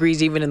 18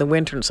 degrees even in the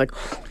winter, and it's like,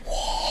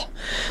 whoa.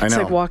 It's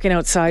like walking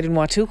outside in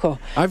Watuco.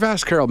 I've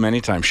asked Carol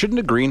many times, shouldn't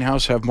a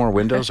greenhouse have more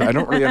windows? I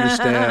don't really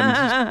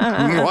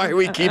understand why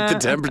we keep the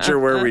temperature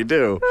where we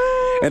do.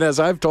 And as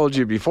I've told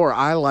you before,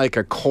 I like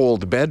a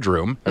cold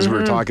bedroom. As we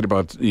were talking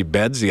about the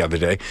beds the other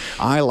day,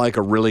 I like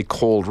a really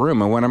cold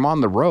room. And when I'm on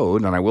the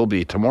road, and I will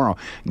be tomorrow,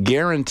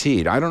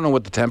 guaranteed, I don't know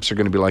what the temps are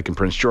going to be like in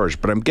Prince George,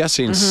 but I'm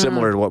guessing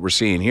similar to what we're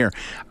seeing here,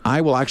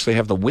 I will actually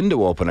have the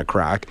window open a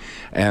crack,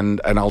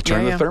 and I'll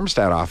turn the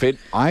thermostat off.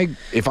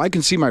 If I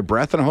can see my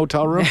breath in a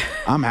hotel room,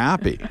 I'm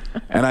happy.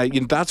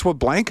 And that's what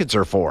blankets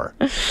are for.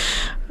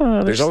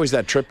 There's always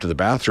that trip to the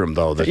bathroom,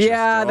 though. That's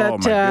my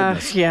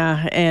goodness.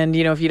 And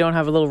if you don't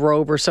have a little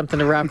robe or something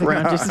to wrap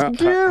around, just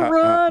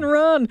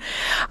run.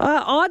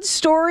 Odd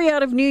story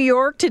out of New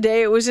York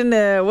today. It was in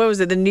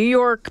the New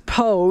York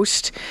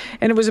Post,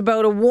 and it was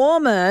about a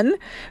woman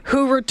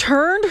who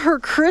returned her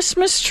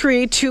Christmas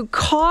tree to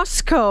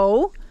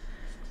Costco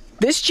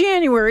this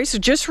January, so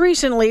just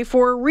recently,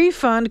 for a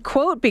refund,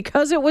 quote,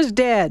 because it was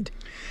dead.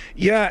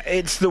 Yeah,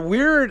 it's the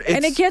weird...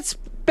 and it gets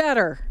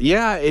better.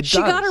 Yeah, it does. She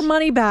got her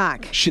money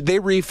back. They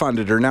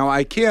refunded her. Now,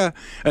 IKEA...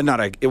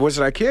 was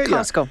it IKEA?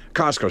 Costco. Yeah.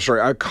 Costco,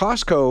 sorry.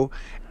 Costco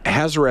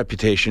has a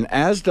reputation,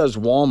 as does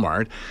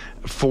Walmart,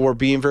 for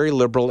being very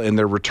liberal in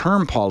their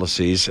return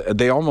policies.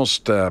 They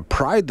almost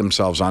pride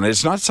themselves on it.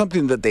 It's not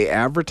something that they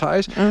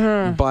advertise,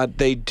 but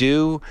they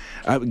do,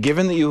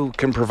 given that you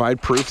can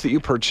provide proof that you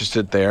purchased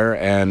it there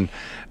and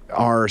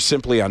are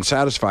simply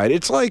unsatisfied.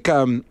 It's like,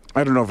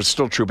 I don't know if it's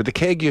still true, but the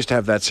Keg used to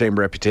have that same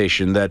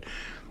reputation that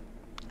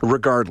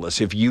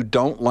regardless, if you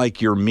don't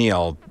like your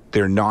meal,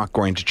 they're not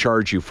going to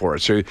charge you for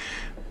it. So,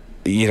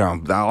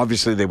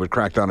 obviously they would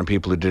crack down on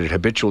people who did it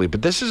habitually,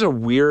 but this is a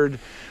weird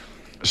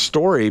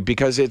story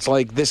because it's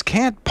like, this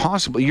can't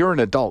possibly, you're an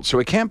adult, so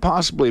it can't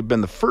possibly have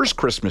been the first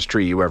Christmas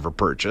tree you ever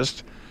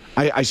purchased.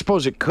 I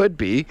suppose it could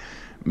be.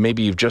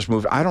 Maybe you've just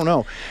moved. I don't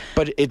know.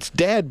 But it's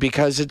dead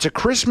because it's a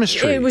Christmas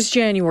tree. It was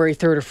January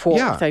 3rd or 4th.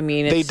 Yeah, I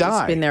mean, it's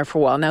been there for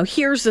a while. Now,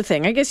 here's the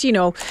thing. I guess,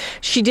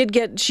 she did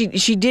get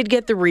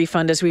the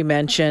refund, as we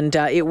mentioned.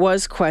 It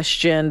was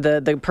questioned.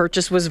 The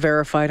purchase was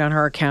verified on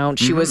her account.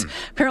 She was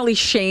apparently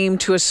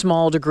shamed to a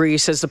small degree,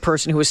 says the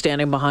person who was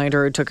standing behind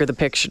her, took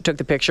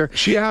the picture.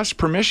 She asked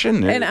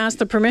permission. And asked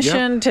the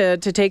permission to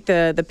take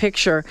the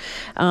picture.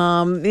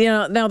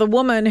 Now, the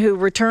woman who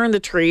returned the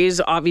trees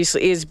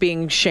obviously is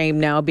being shamed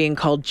now, being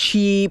called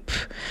cheap,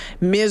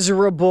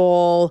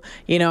 miserable,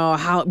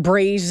 how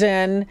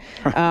brazen,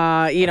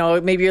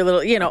 maybe a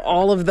little,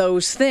 all of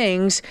those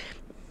things.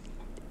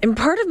 And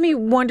part of me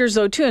wonders,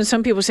 though, too, and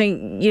some people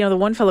saying, the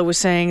one fellow was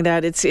saying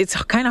that it's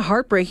kind of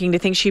heartbreaking to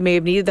think she may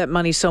have needed that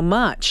money so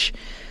much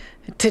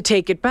to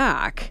take it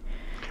back.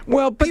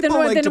 Well, but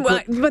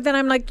then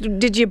I'm like,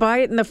 did you buy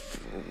it in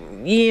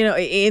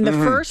the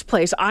first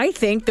place? I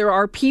think there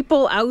are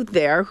people out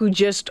there who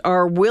just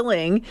are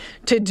willing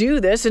to do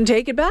this and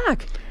take it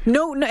back.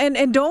 No,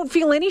 and don't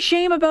feel any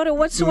shame about it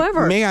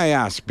whatsoever. May I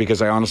ask,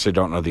 because I honestly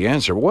don't know the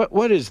answer,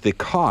 what is the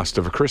cost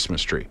of a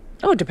Christmas tree?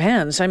 Oh, it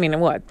depends. I mean,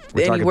 what?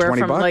 We're anywhere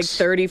from $20? like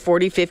 30,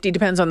 40, 50,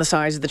 depends on the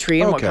size of the tree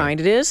and what kind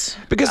it is.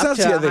 Because up that's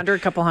to the other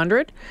 100, couple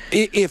hundred.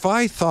 If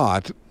I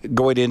thought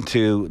going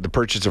into the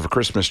purchase of a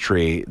Christmas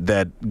tree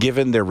that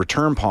given their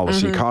return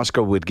policy,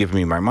 Costco would give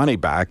me my money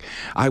back,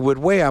 I would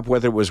weigh up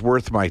whether it was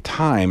worth my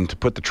time to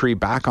put the tree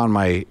back on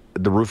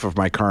the roof of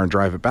my car and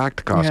drive it back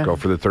to Costco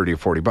for the 30 or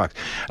 40 bucks.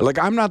 Like,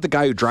 I'm not the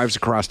guy who drives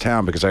across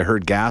town because I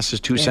heard gas is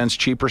 2 cents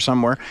cheaper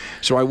somewhere,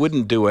 so I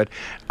wouldn't do it.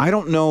 I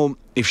don't know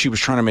if she was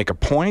trying to make a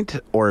point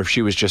or if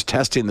she was just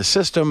testing the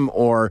system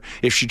or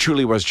if she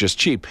truly was just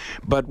cheap.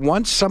 But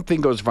once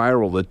something goes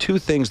viral, the two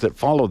things that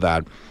follow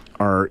that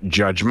are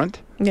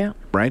judgment,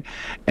 right,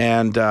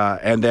 and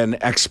then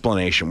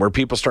explanation, where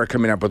people start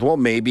coming up with, well,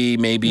 maybe,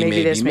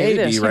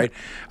 this, right?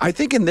 I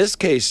think in this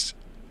case,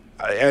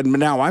 and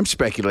now I'm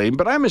speculating,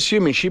 but I'm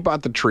assuming she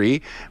bought the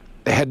tree,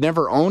 had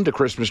never owned a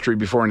Christmas tree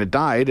before, and it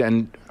died.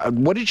 And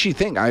what did she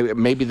think?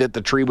 Maybe that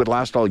the tree would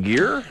last all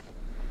year?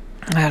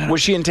 I don't know.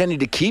 Was she intending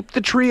to keep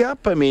the tree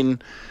up? I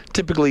mean,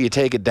 typically you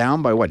take it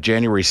down by,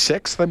 January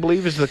 6th, I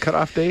believe, is the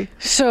cutoff date?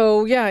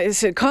 So,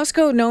 is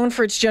Costco known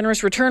for its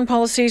generous return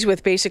policies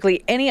with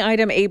basically any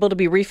item able to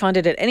be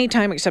refunded at any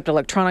time except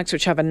electronics,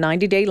 which have a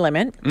 90-day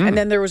limit. And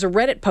then there was a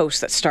Reddit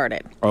post that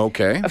started.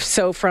 Okay.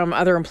 So from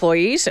other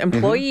employees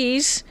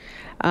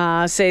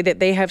say that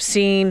they have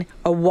seen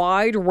a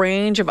wide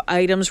range of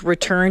items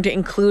returned,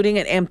 including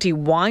an empty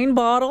wine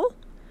bottle,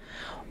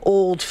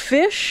 old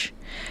fish,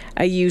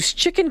 a used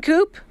chicken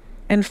coop,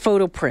 and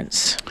photo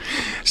prints.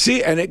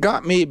 See, and it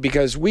got me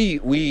because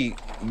we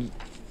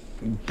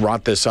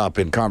brought this up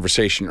in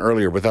conversation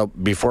earlier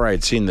before I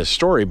had seen this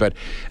story, and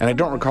I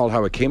don't recall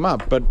how it came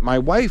up, but my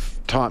wife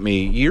taught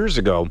me years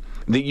ago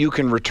that you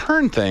can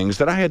return things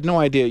that I had no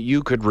idea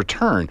you could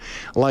return,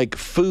 like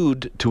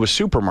food to a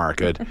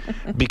supermarket,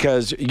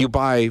 because you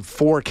buy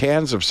 4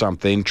 cans of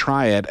something,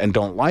 try it, and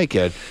don't like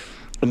it.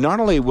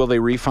 Not only will they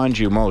refund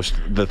you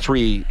the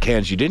 3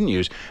 cans you didn't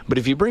use, but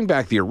if you bring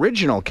back the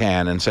original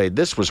can and say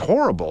this was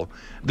horrible,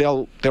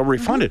 they'll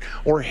refund it.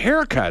 Or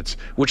haircuts,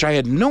 which I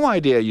had no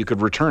idea you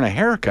could return a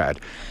haircut,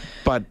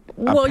 but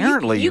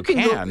apparently you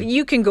can.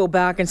 You can go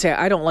back and say,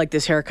 I don't like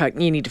this haircut,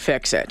 and you need to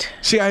fix it.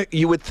 See,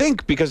 you would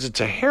think because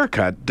it's a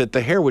haircut that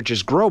the hair would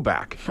just grow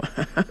back,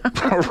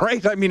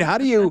 right? I mean, how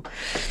do you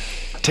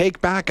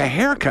take back a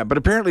haircut? But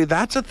apparently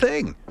that's a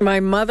thing. My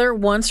mother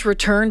once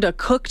returned a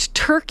cooked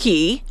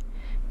turkey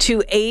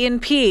to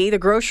A&P, the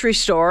grocery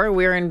store.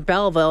 We were in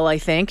Belleville, I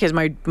think, as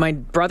my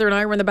brother and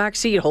I were in the back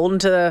seat holding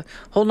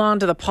on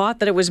to the pot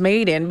that it was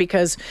made in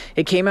because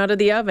it came out of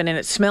the oven and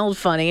it smelled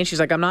funny. And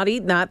she's like, I'm not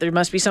eating that. There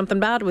must be something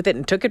bad with it,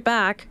 and took it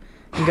back.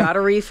 Got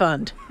a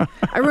refund.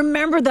 I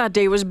remember that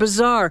day. It was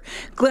bizarre.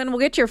 Glenn, we'll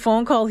get to your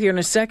phone call here in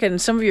a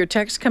second. Some of your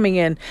texts coming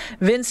in.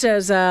 Vince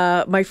says,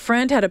 my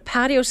friend had a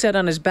patio set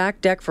on his back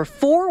deck for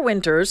 4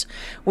 winters,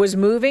 was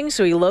moving,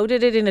 so he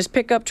loaded it in his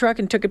pickup truck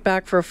and took it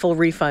back for a full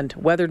refund,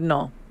 weathered and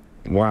all.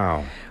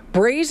 Wow.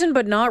 Brazen,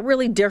 but not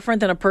really different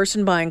than a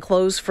person buying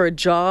clothes for a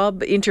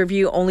job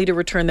interview only to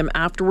return them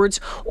afterwards,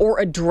 or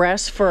a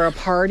dress for a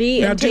party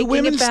now, and taking it back.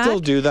 Do women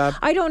still do that?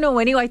 I don't know.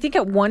 Anyway, I think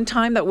at one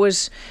time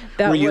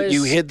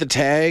you hid the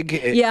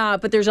tag. Yeah,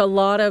 but there's a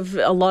lot of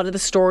the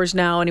stores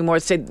now anymore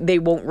say they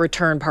won't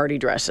return party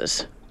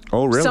dresses.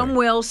 Oh, really? Some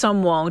will,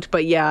 some won't.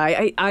 But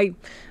yeah,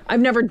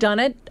 I've never done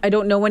it. I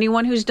don't know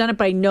anyone who's done it,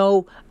 but I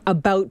know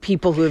about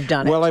people who have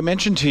done it. Well, I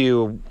mentioned to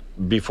you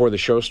before the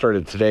show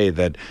started today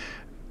that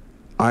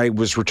I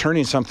was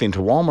returning something to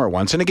Walmart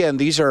once. And again,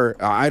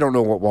 I don't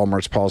know what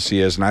Walmart's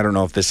policy is, and I don't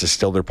know if this is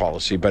still their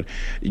policy, but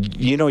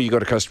you go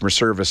to customer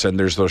service and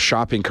there's those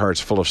shopping carts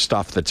full of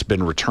stuff that's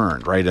been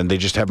returned, right? And they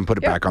just haven't put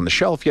it back on the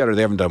shelf yet, or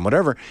they haven't done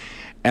whatever.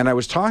 And I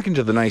was talking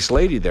to the nice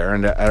lady there,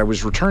 and I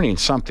was returning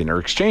something or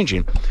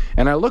exchanging,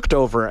 and I looked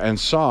over and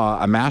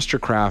saw a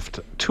Mastercraft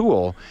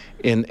tool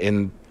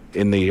in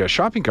the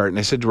shopping cart, and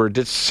I said to her,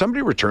 did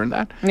somebody return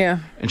that? Yeah.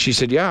 And she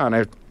said, yeah. And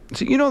I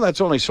said,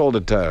 that's only sold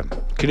at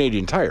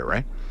Canadian Tire,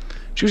 right?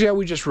 She goes, yeah,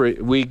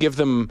 we give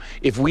them,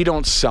 if we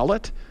don't sell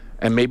it,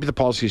 and maybe the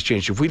policy has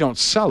changed, if we don't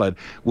sell it,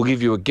 we'll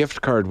give you a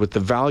gift card with the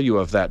value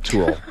of that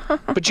tool.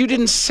 But you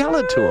didn't sell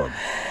it to them.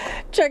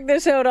 Check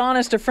this out,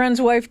 honest. A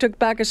friend's wife took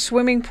back a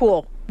swimming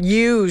pool.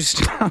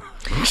 Used.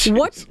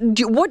 What?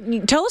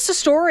 Tell us a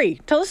story.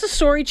 Tell us a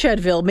story,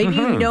 Chedville. Maybe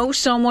you know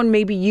someone,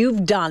 maybe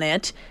you've done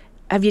it.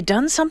 Have you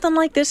done something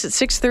like this at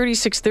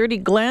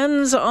 6:30?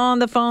 Glenn's on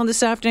the phone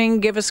this afternoon.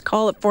 Give us a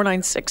call at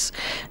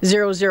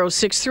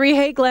 496-0063.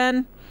 Hey,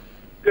 Glenn.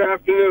 Good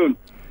afternoon.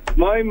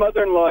 My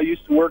mother-in-law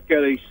used to work at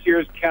a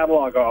Sears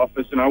catalog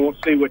office, and I won't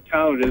say what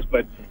town it is,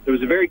 but there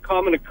was a very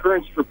common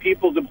occurrence for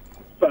people to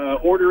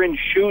order in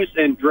shoes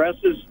and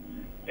dresses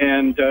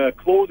and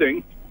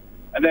clothing,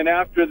 and then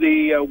after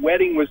the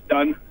wedding was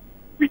done,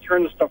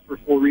 return the stuff for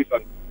full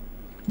refund.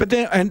 But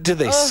then, and did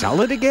they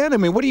sell it again? I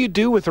mean, what do you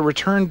do with a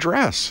returned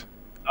dress?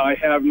 I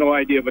have no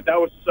idea, but that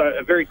was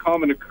a very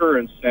common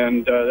occurrence,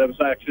 and that was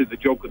actually the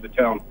joke of the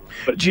town.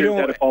 But do you know,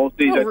 had a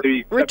policy that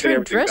they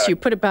return dress, back. You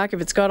put it back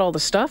if it's got all the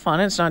stuff on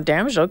it. It's not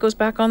damaged. It goes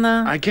back on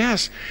the. I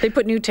guess they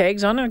put new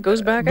tags on it. It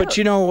goes back. But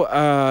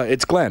out.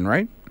 It's Glenn,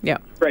 right? Yeah.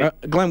 Right.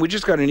 Glenn, we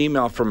just got an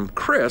email from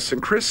Chris,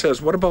 and Chris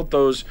says, "What about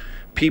those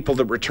people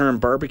that return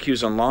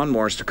barbecues and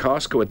lawnmowers to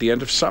Costco at the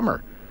end of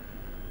summer?"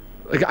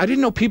 Like, I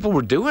didn't know people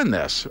were doing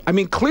this. I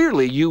mean,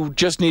 clearly you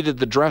just needed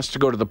the dress to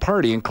go to the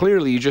party, and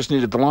clearly you just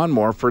needed the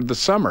lawnmower for the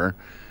summer.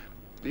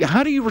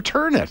 How do you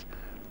return it?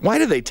 Why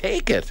do they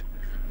take it?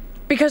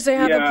 Because they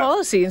have a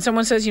policy, and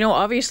someone says,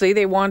 obviously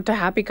they want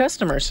happy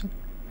customers.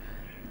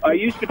 I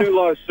used to do a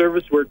lot of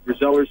service work for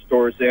Zeller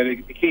stores, and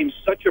it became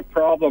such a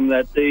problem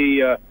that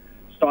they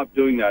stopped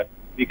doing that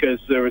because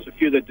there was a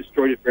few that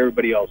destroyed it for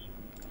everybody else.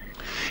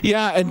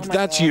 Yeah, and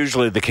that's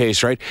usually the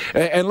case, right?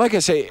 And like I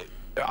say,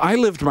 I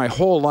lived my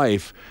whole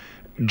life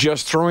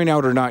just throwing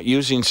out or not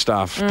using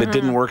stuff that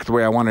didn't work the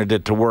way I wanted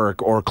it to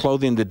work, or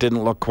clothing that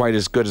didn't look quite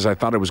as good as I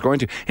thought it was going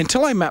to,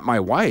 until I met my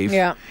wife.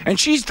 Yeah. And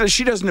she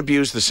doesn't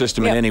abuse the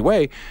system in any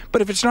way,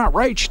 but if it's not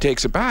right, she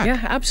takes it back.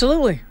 Yeah,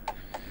 absolutely.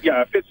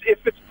 Yeah,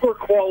 if it's poor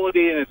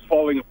quality and it's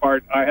falling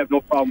apart, I have no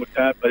problem with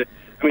that. But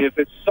I mean, if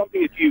it's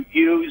something that you've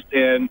used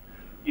and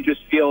you just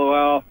feel,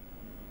 well,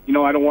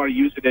 I don't want to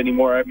use it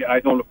anymore, I mean, I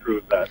don't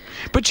approve of that.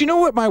 But you know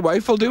what my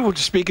wife will do?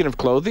 Speaking of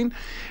clothing,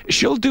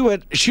 she'll do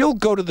it. She'll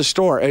go to the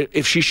store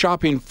if she's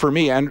shopping for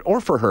me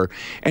or for her,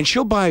 and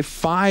she'll buy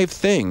 5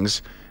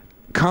 things,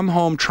 come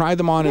home, try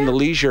them on in the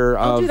leisure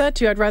of... I'll do that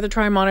too. I'd rather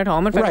try them on at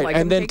home. If I don't like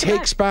and them, then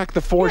takes back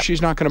the 4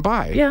 she's not going to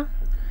buy. Yeah.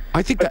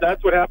 I think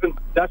that's what happens.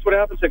 That's what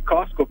happens at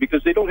Costco,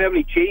 because they don't have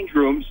any change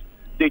rooms.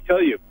 they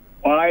tell you,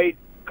 buy a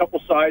couple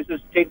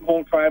sizes, take them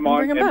home, try them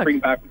on, and bring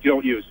back what you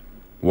don't use.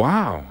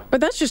 Wow.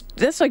 But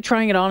that's like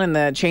trying it on in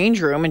the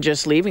change room and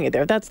just leaving it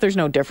there. There's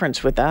no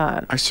difference with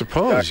that. I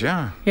suppose,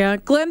 yeah. Yeah.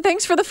 Glenn,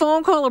 thanks for the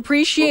phone call.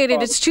 Appreciate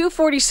it. It's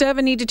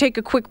 2:47. Need to take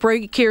a quick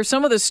break here.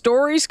 Some of the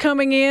stories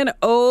coming in.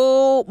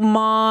 Oh,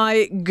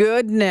 my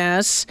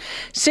goodness.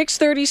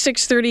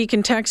 630. You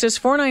can text us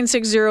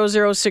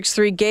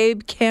 496-0063.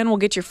 Gabe, Ken will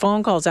get your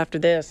phone calls after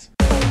this.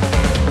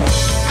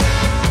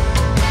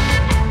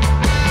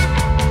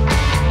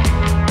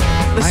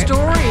 The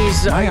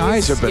stories. My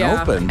eyes have been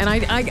opened. And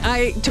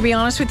I, to be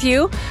honest with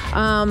you,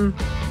 I'm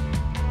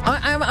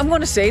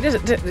going to say,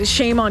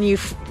 shame on you,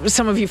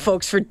 some of you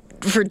folks, for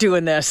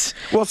doing this.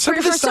 Well, some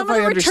of the stuff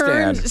I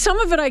understand. Some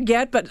of it I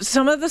get, but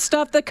some of the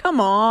stuff that,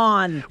 come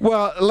on.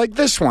 Well, like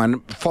this one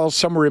falls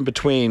somewhere in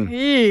between.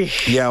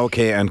 Eesh. Yeah,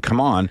 okay, and come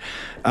on.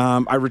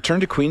 I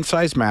returned a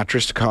queen-size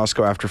mattress to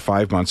Costco after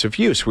 5 months of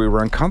use. We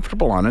were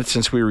uncomfortable on it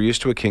since we were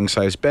used to a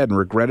king-size bed and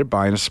regretted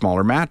buying a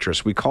smaller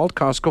mattress. We called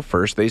Costco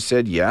first. They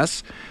said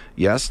yes,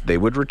 they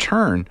would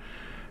return.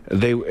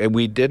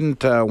 We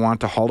didn't want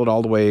to haul it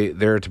all the way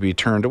there to be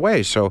turned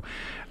away, so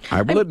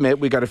I will admit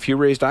we got a few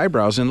raised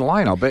eyebrows in the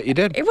line. I'll bet you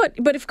did.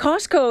 But if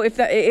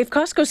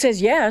Costco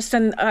says yes,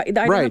 then I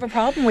don't have a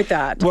problem with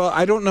that. Well,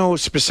 I don't know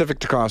specific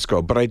to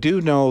Costco, but I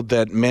do know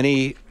that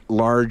many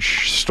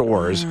large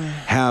stores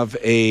have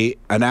an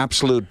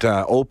absolute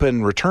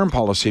open return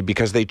policy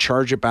because they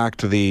charge it back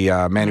to the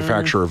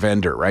manufacturer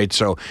vendor, right?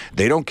 So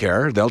they don't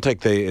care.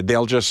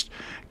 They'll just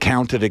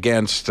count it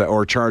against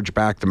or charge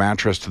back the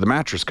mattress to the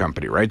mattress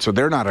company, right? So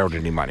they're not out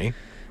any money.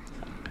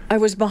 I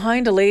was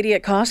behind a lady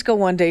at Costco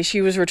one day. She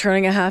was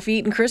returning a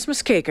half-eaten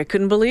Christmas cake. I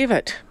couldn't believe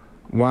it.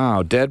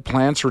 Wow. Dead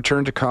plants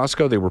returned to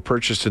Costco. They were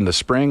purchased in the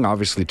spring,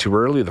 obviously too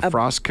early. The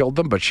frost killed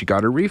them, but she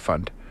got her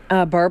refund.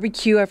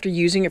 Barbecue after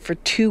using it for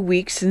 2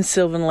 weeks in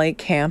Sylvan Lake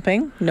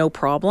camping. No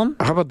problem.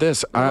 How about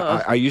this?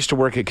 I used to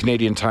work at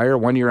Canadian Tire.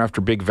 1 year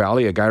after Big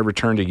Valley, a guy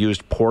returned a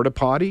used porta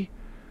potty.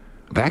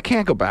 That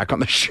can't go back on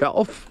the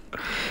shelf.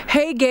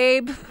 Hey,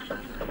 Gabe.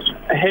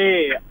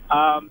 Hey,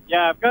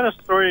 I've got a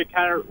story,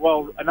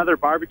 another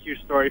barbecue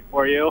story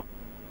for you.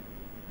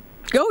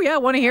 Oh, yeah, I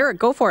want to hear it.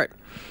 Go for it.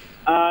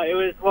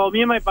 It was,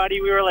 me and my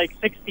buddy, we were like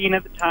 16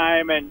 at the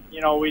time, and,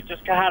 we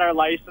just had our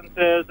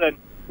licenses, and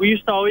we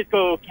used to always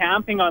go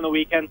camping on the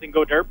weekends and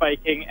go dirt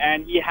biking,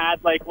 and he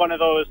had like one of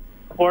those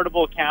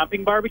portable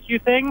camping barbecue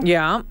things.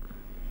 Yeah.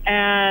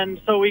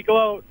 And so we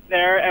go out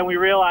there, and we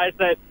realize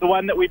that the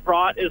one that we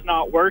brought is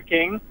not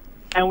working,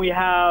 and we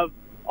have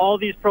all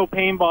these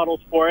propane bottles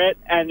for it,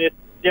 and it's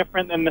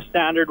different than the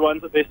standard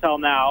ones that they sell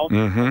now.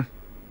 Mm-hmm.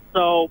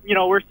 So,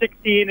 we're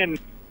 16, and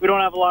we don't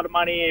have a lot of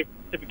money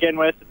to begin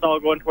with. It's all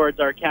going towards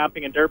our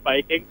camping and dirt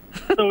biking.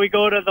 So we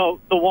go to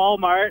the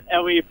Walmart,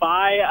 and we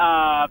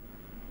buy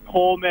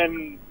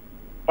Coleman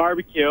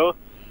barbecue,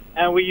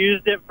 and we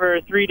used it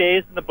for 3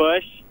 days in the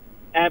bush.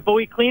 But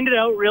we cleaned it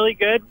out really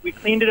good. We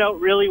cleaned it out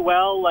really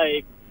well,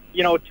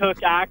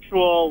 took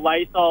actual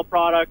Lysol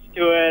products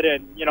to it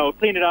and,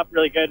 cleaned it up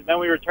really good. And then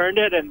we returned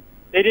it, and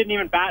they didn't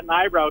even bat an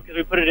eyebrow because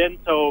we put it in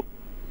so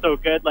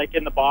good, like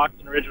in the box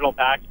and original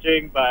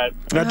packaging. But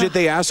now, did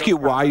they ask you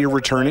why you're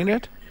returning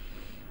it?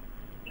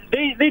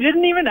 They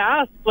didn't even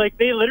ask. Like,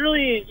 they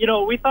literally,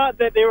 we thought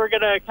that they were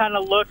going to kind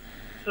of look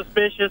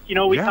suspicious.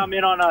 We come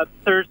in on a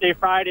Thursday,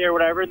 Friday or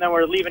whatever, and then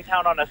we're leaving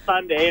town on a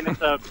Sunday, and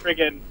it's a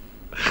friggin'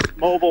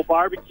 mobile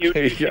barbecue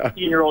to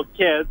 16-year-old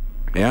kids.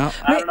 Yeah.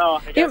 I don't know.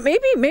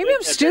 Maybe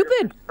I'm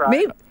stupid.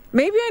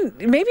 Maybe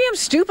I'm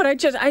stupid.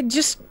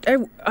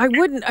 I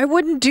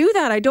wouldn't do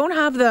that. I don't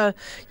have the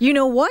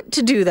what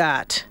to do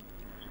that.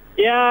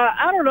 Yeah,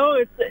 I don't know.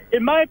 It's,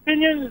 in my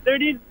opinion,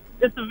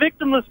 it's a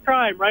victimless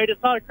crime, right?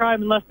 It's not a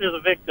crime unless there's a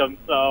victim.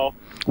 So,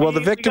 well,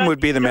 the victim would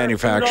be the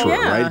manufacturer,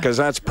 right? Because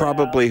that's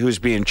probably who's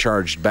being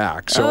charged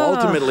back. So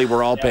ultimately,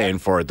 we're all paying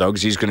for it, though,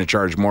 because he's going to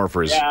charge more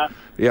for his.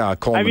 Yeah,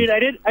 Coleman. I mean,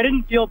 I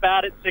didn't feel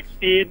bad at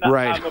 16.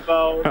 Right. I'm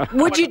about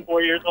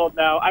 24 years old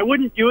now. I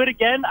wouldn't do it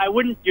again.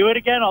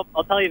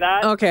 I'll tell you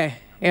that. Okay.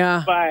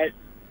 Yeah. But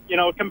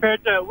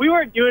compared to, we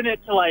weren't doing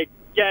it to like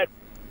get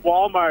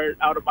Walmart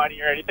out of money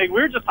or anything.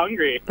 We were just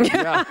hungry.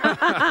 Yeah.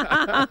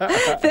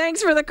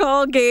 Thanks for the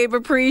call, Gabe.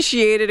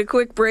 Appreciate it. A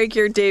quick break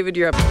here. David,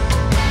 you're up.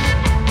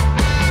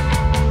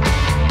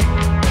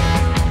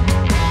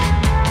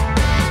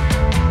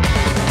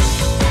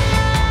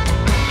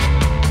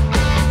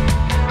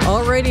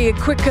 Alrighty, a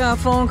quick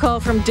phone call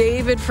from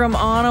David from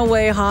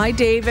Onaway. Hi,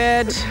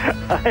 David.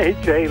 Hi,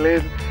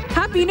 Jaylin.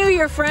 Happy New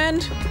Year,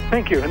 friend.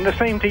 Thank you, and the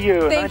same to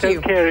you. And I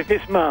don't care if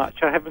it's March.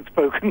 I haven't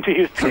spoken to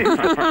you since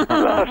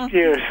last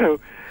year. So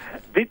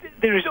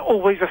there is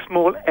always a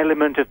small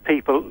element of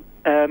people.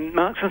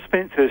 Marks and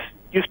Spencer's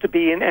used to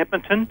be in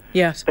Edmonton.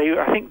 Yes.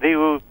 I think they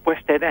were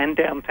West End and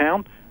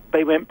downtown.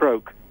 They went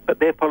broke, but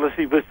their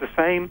policy was the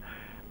same.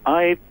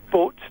 I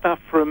bought stuff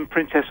from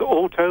Princess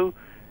Auto,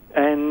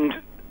 and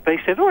they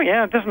said, oh,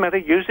 yeah, it doesn't matter.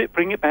 Use it,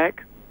 bring it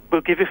back.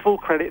 We'll give you full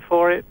credit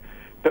for it.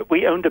 But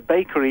we owned a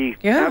bakery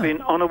out in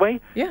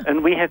Onaway,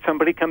 and we had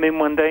somebody come in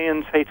one day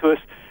and say to us,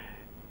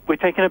 we're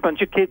taking a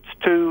bunch of kids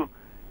to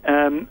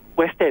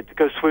West Ed to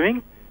go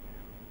swimming.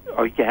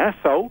 Oh, yeah,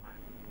 so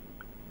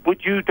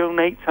would you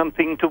donate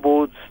something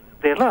towards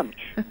their lunch?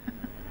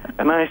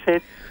 And I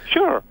said,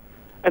 sure.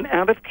 And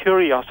out of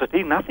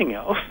curiosity, nothing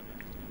else,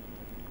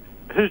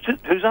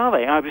 whose are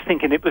they? I was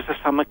thinking it was a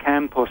summer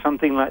camp or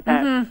something like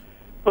that. Mm-hmm.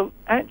 Well,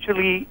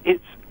 actually,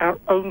 it's our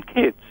own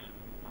kids.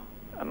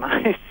 And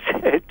I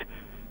said,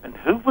 and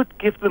who would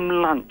give them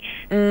lunch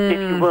if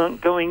you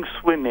weren't going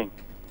swimming?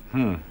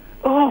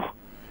 Oh,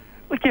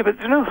 well, yeah, but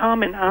there's no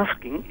harm in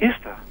asking, is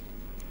there?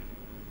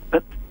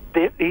 But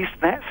there is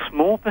that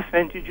small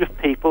percentage of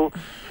people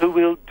who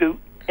will do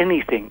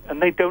anything,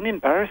 and they don't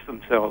embarrass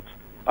themselves.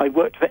 I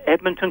worked for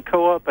Edmonton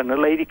Co-op, and a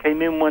lady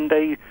came in one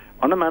day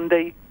on a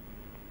Monday,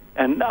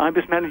 and I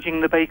was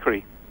managing the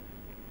bakery.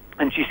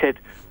 And she said,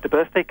 the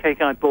birthday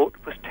cake I bought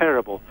was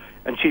terrible.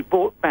 And she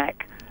bought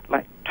back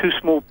like 2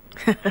 small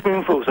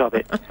spoonfuls of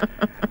it.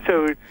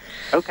 So,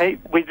 okay,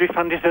 we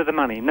refunded her the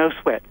money, no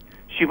sweat.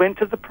 She went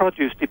to the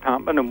produce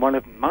department, and one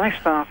of my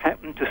staff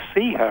happened to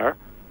see her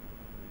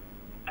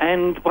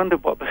and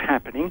wondered what was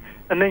happening.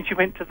 And then she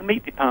went to the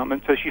meat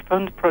department. So she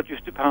phoned the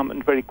produce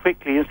department very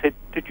quickly and said,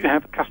 did you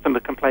have a customer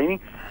complaining?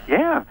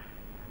 Yeah.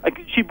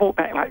 She bought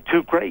back like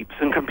 2 grapes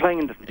and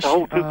complained that the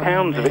whole 2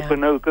 pounds of it were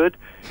no good.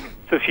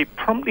 So she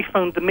promptly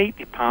phoned the meat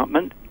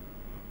department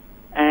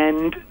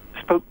and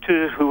spoke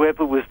to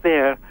whoever was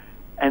there,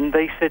 and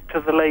they said to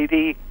the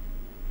lady,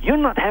 you're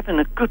not having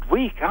a good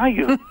week, are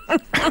you?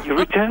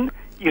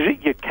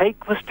 Your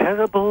cake was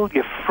terrible,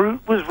 your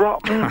fruit was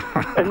rotten,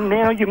 and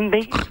now your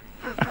meat.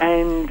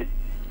 And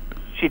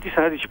she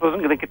decided she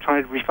wasn't going to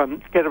try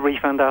to get a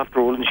refund after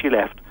all, and she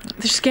left.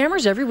 There's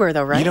scammers everywhere,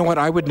 though, right? You know what?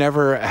 I would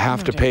never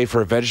have to pay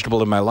for a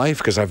vegetable in my life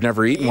because I've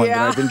never eaten one that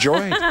I've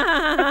enjoyed.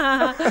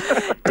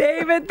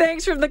 David,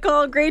 thanks for the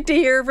call. Great to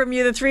hear from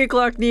you. The 3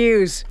 o'clock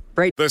news.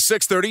 Right. The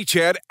 6:30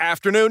 CHED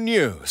Afternoon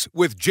News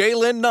with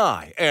Jaylen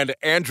Nye and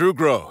Andrew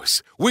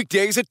Gross.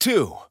 Weekdays at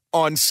 2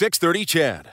 on 6:30 CHED.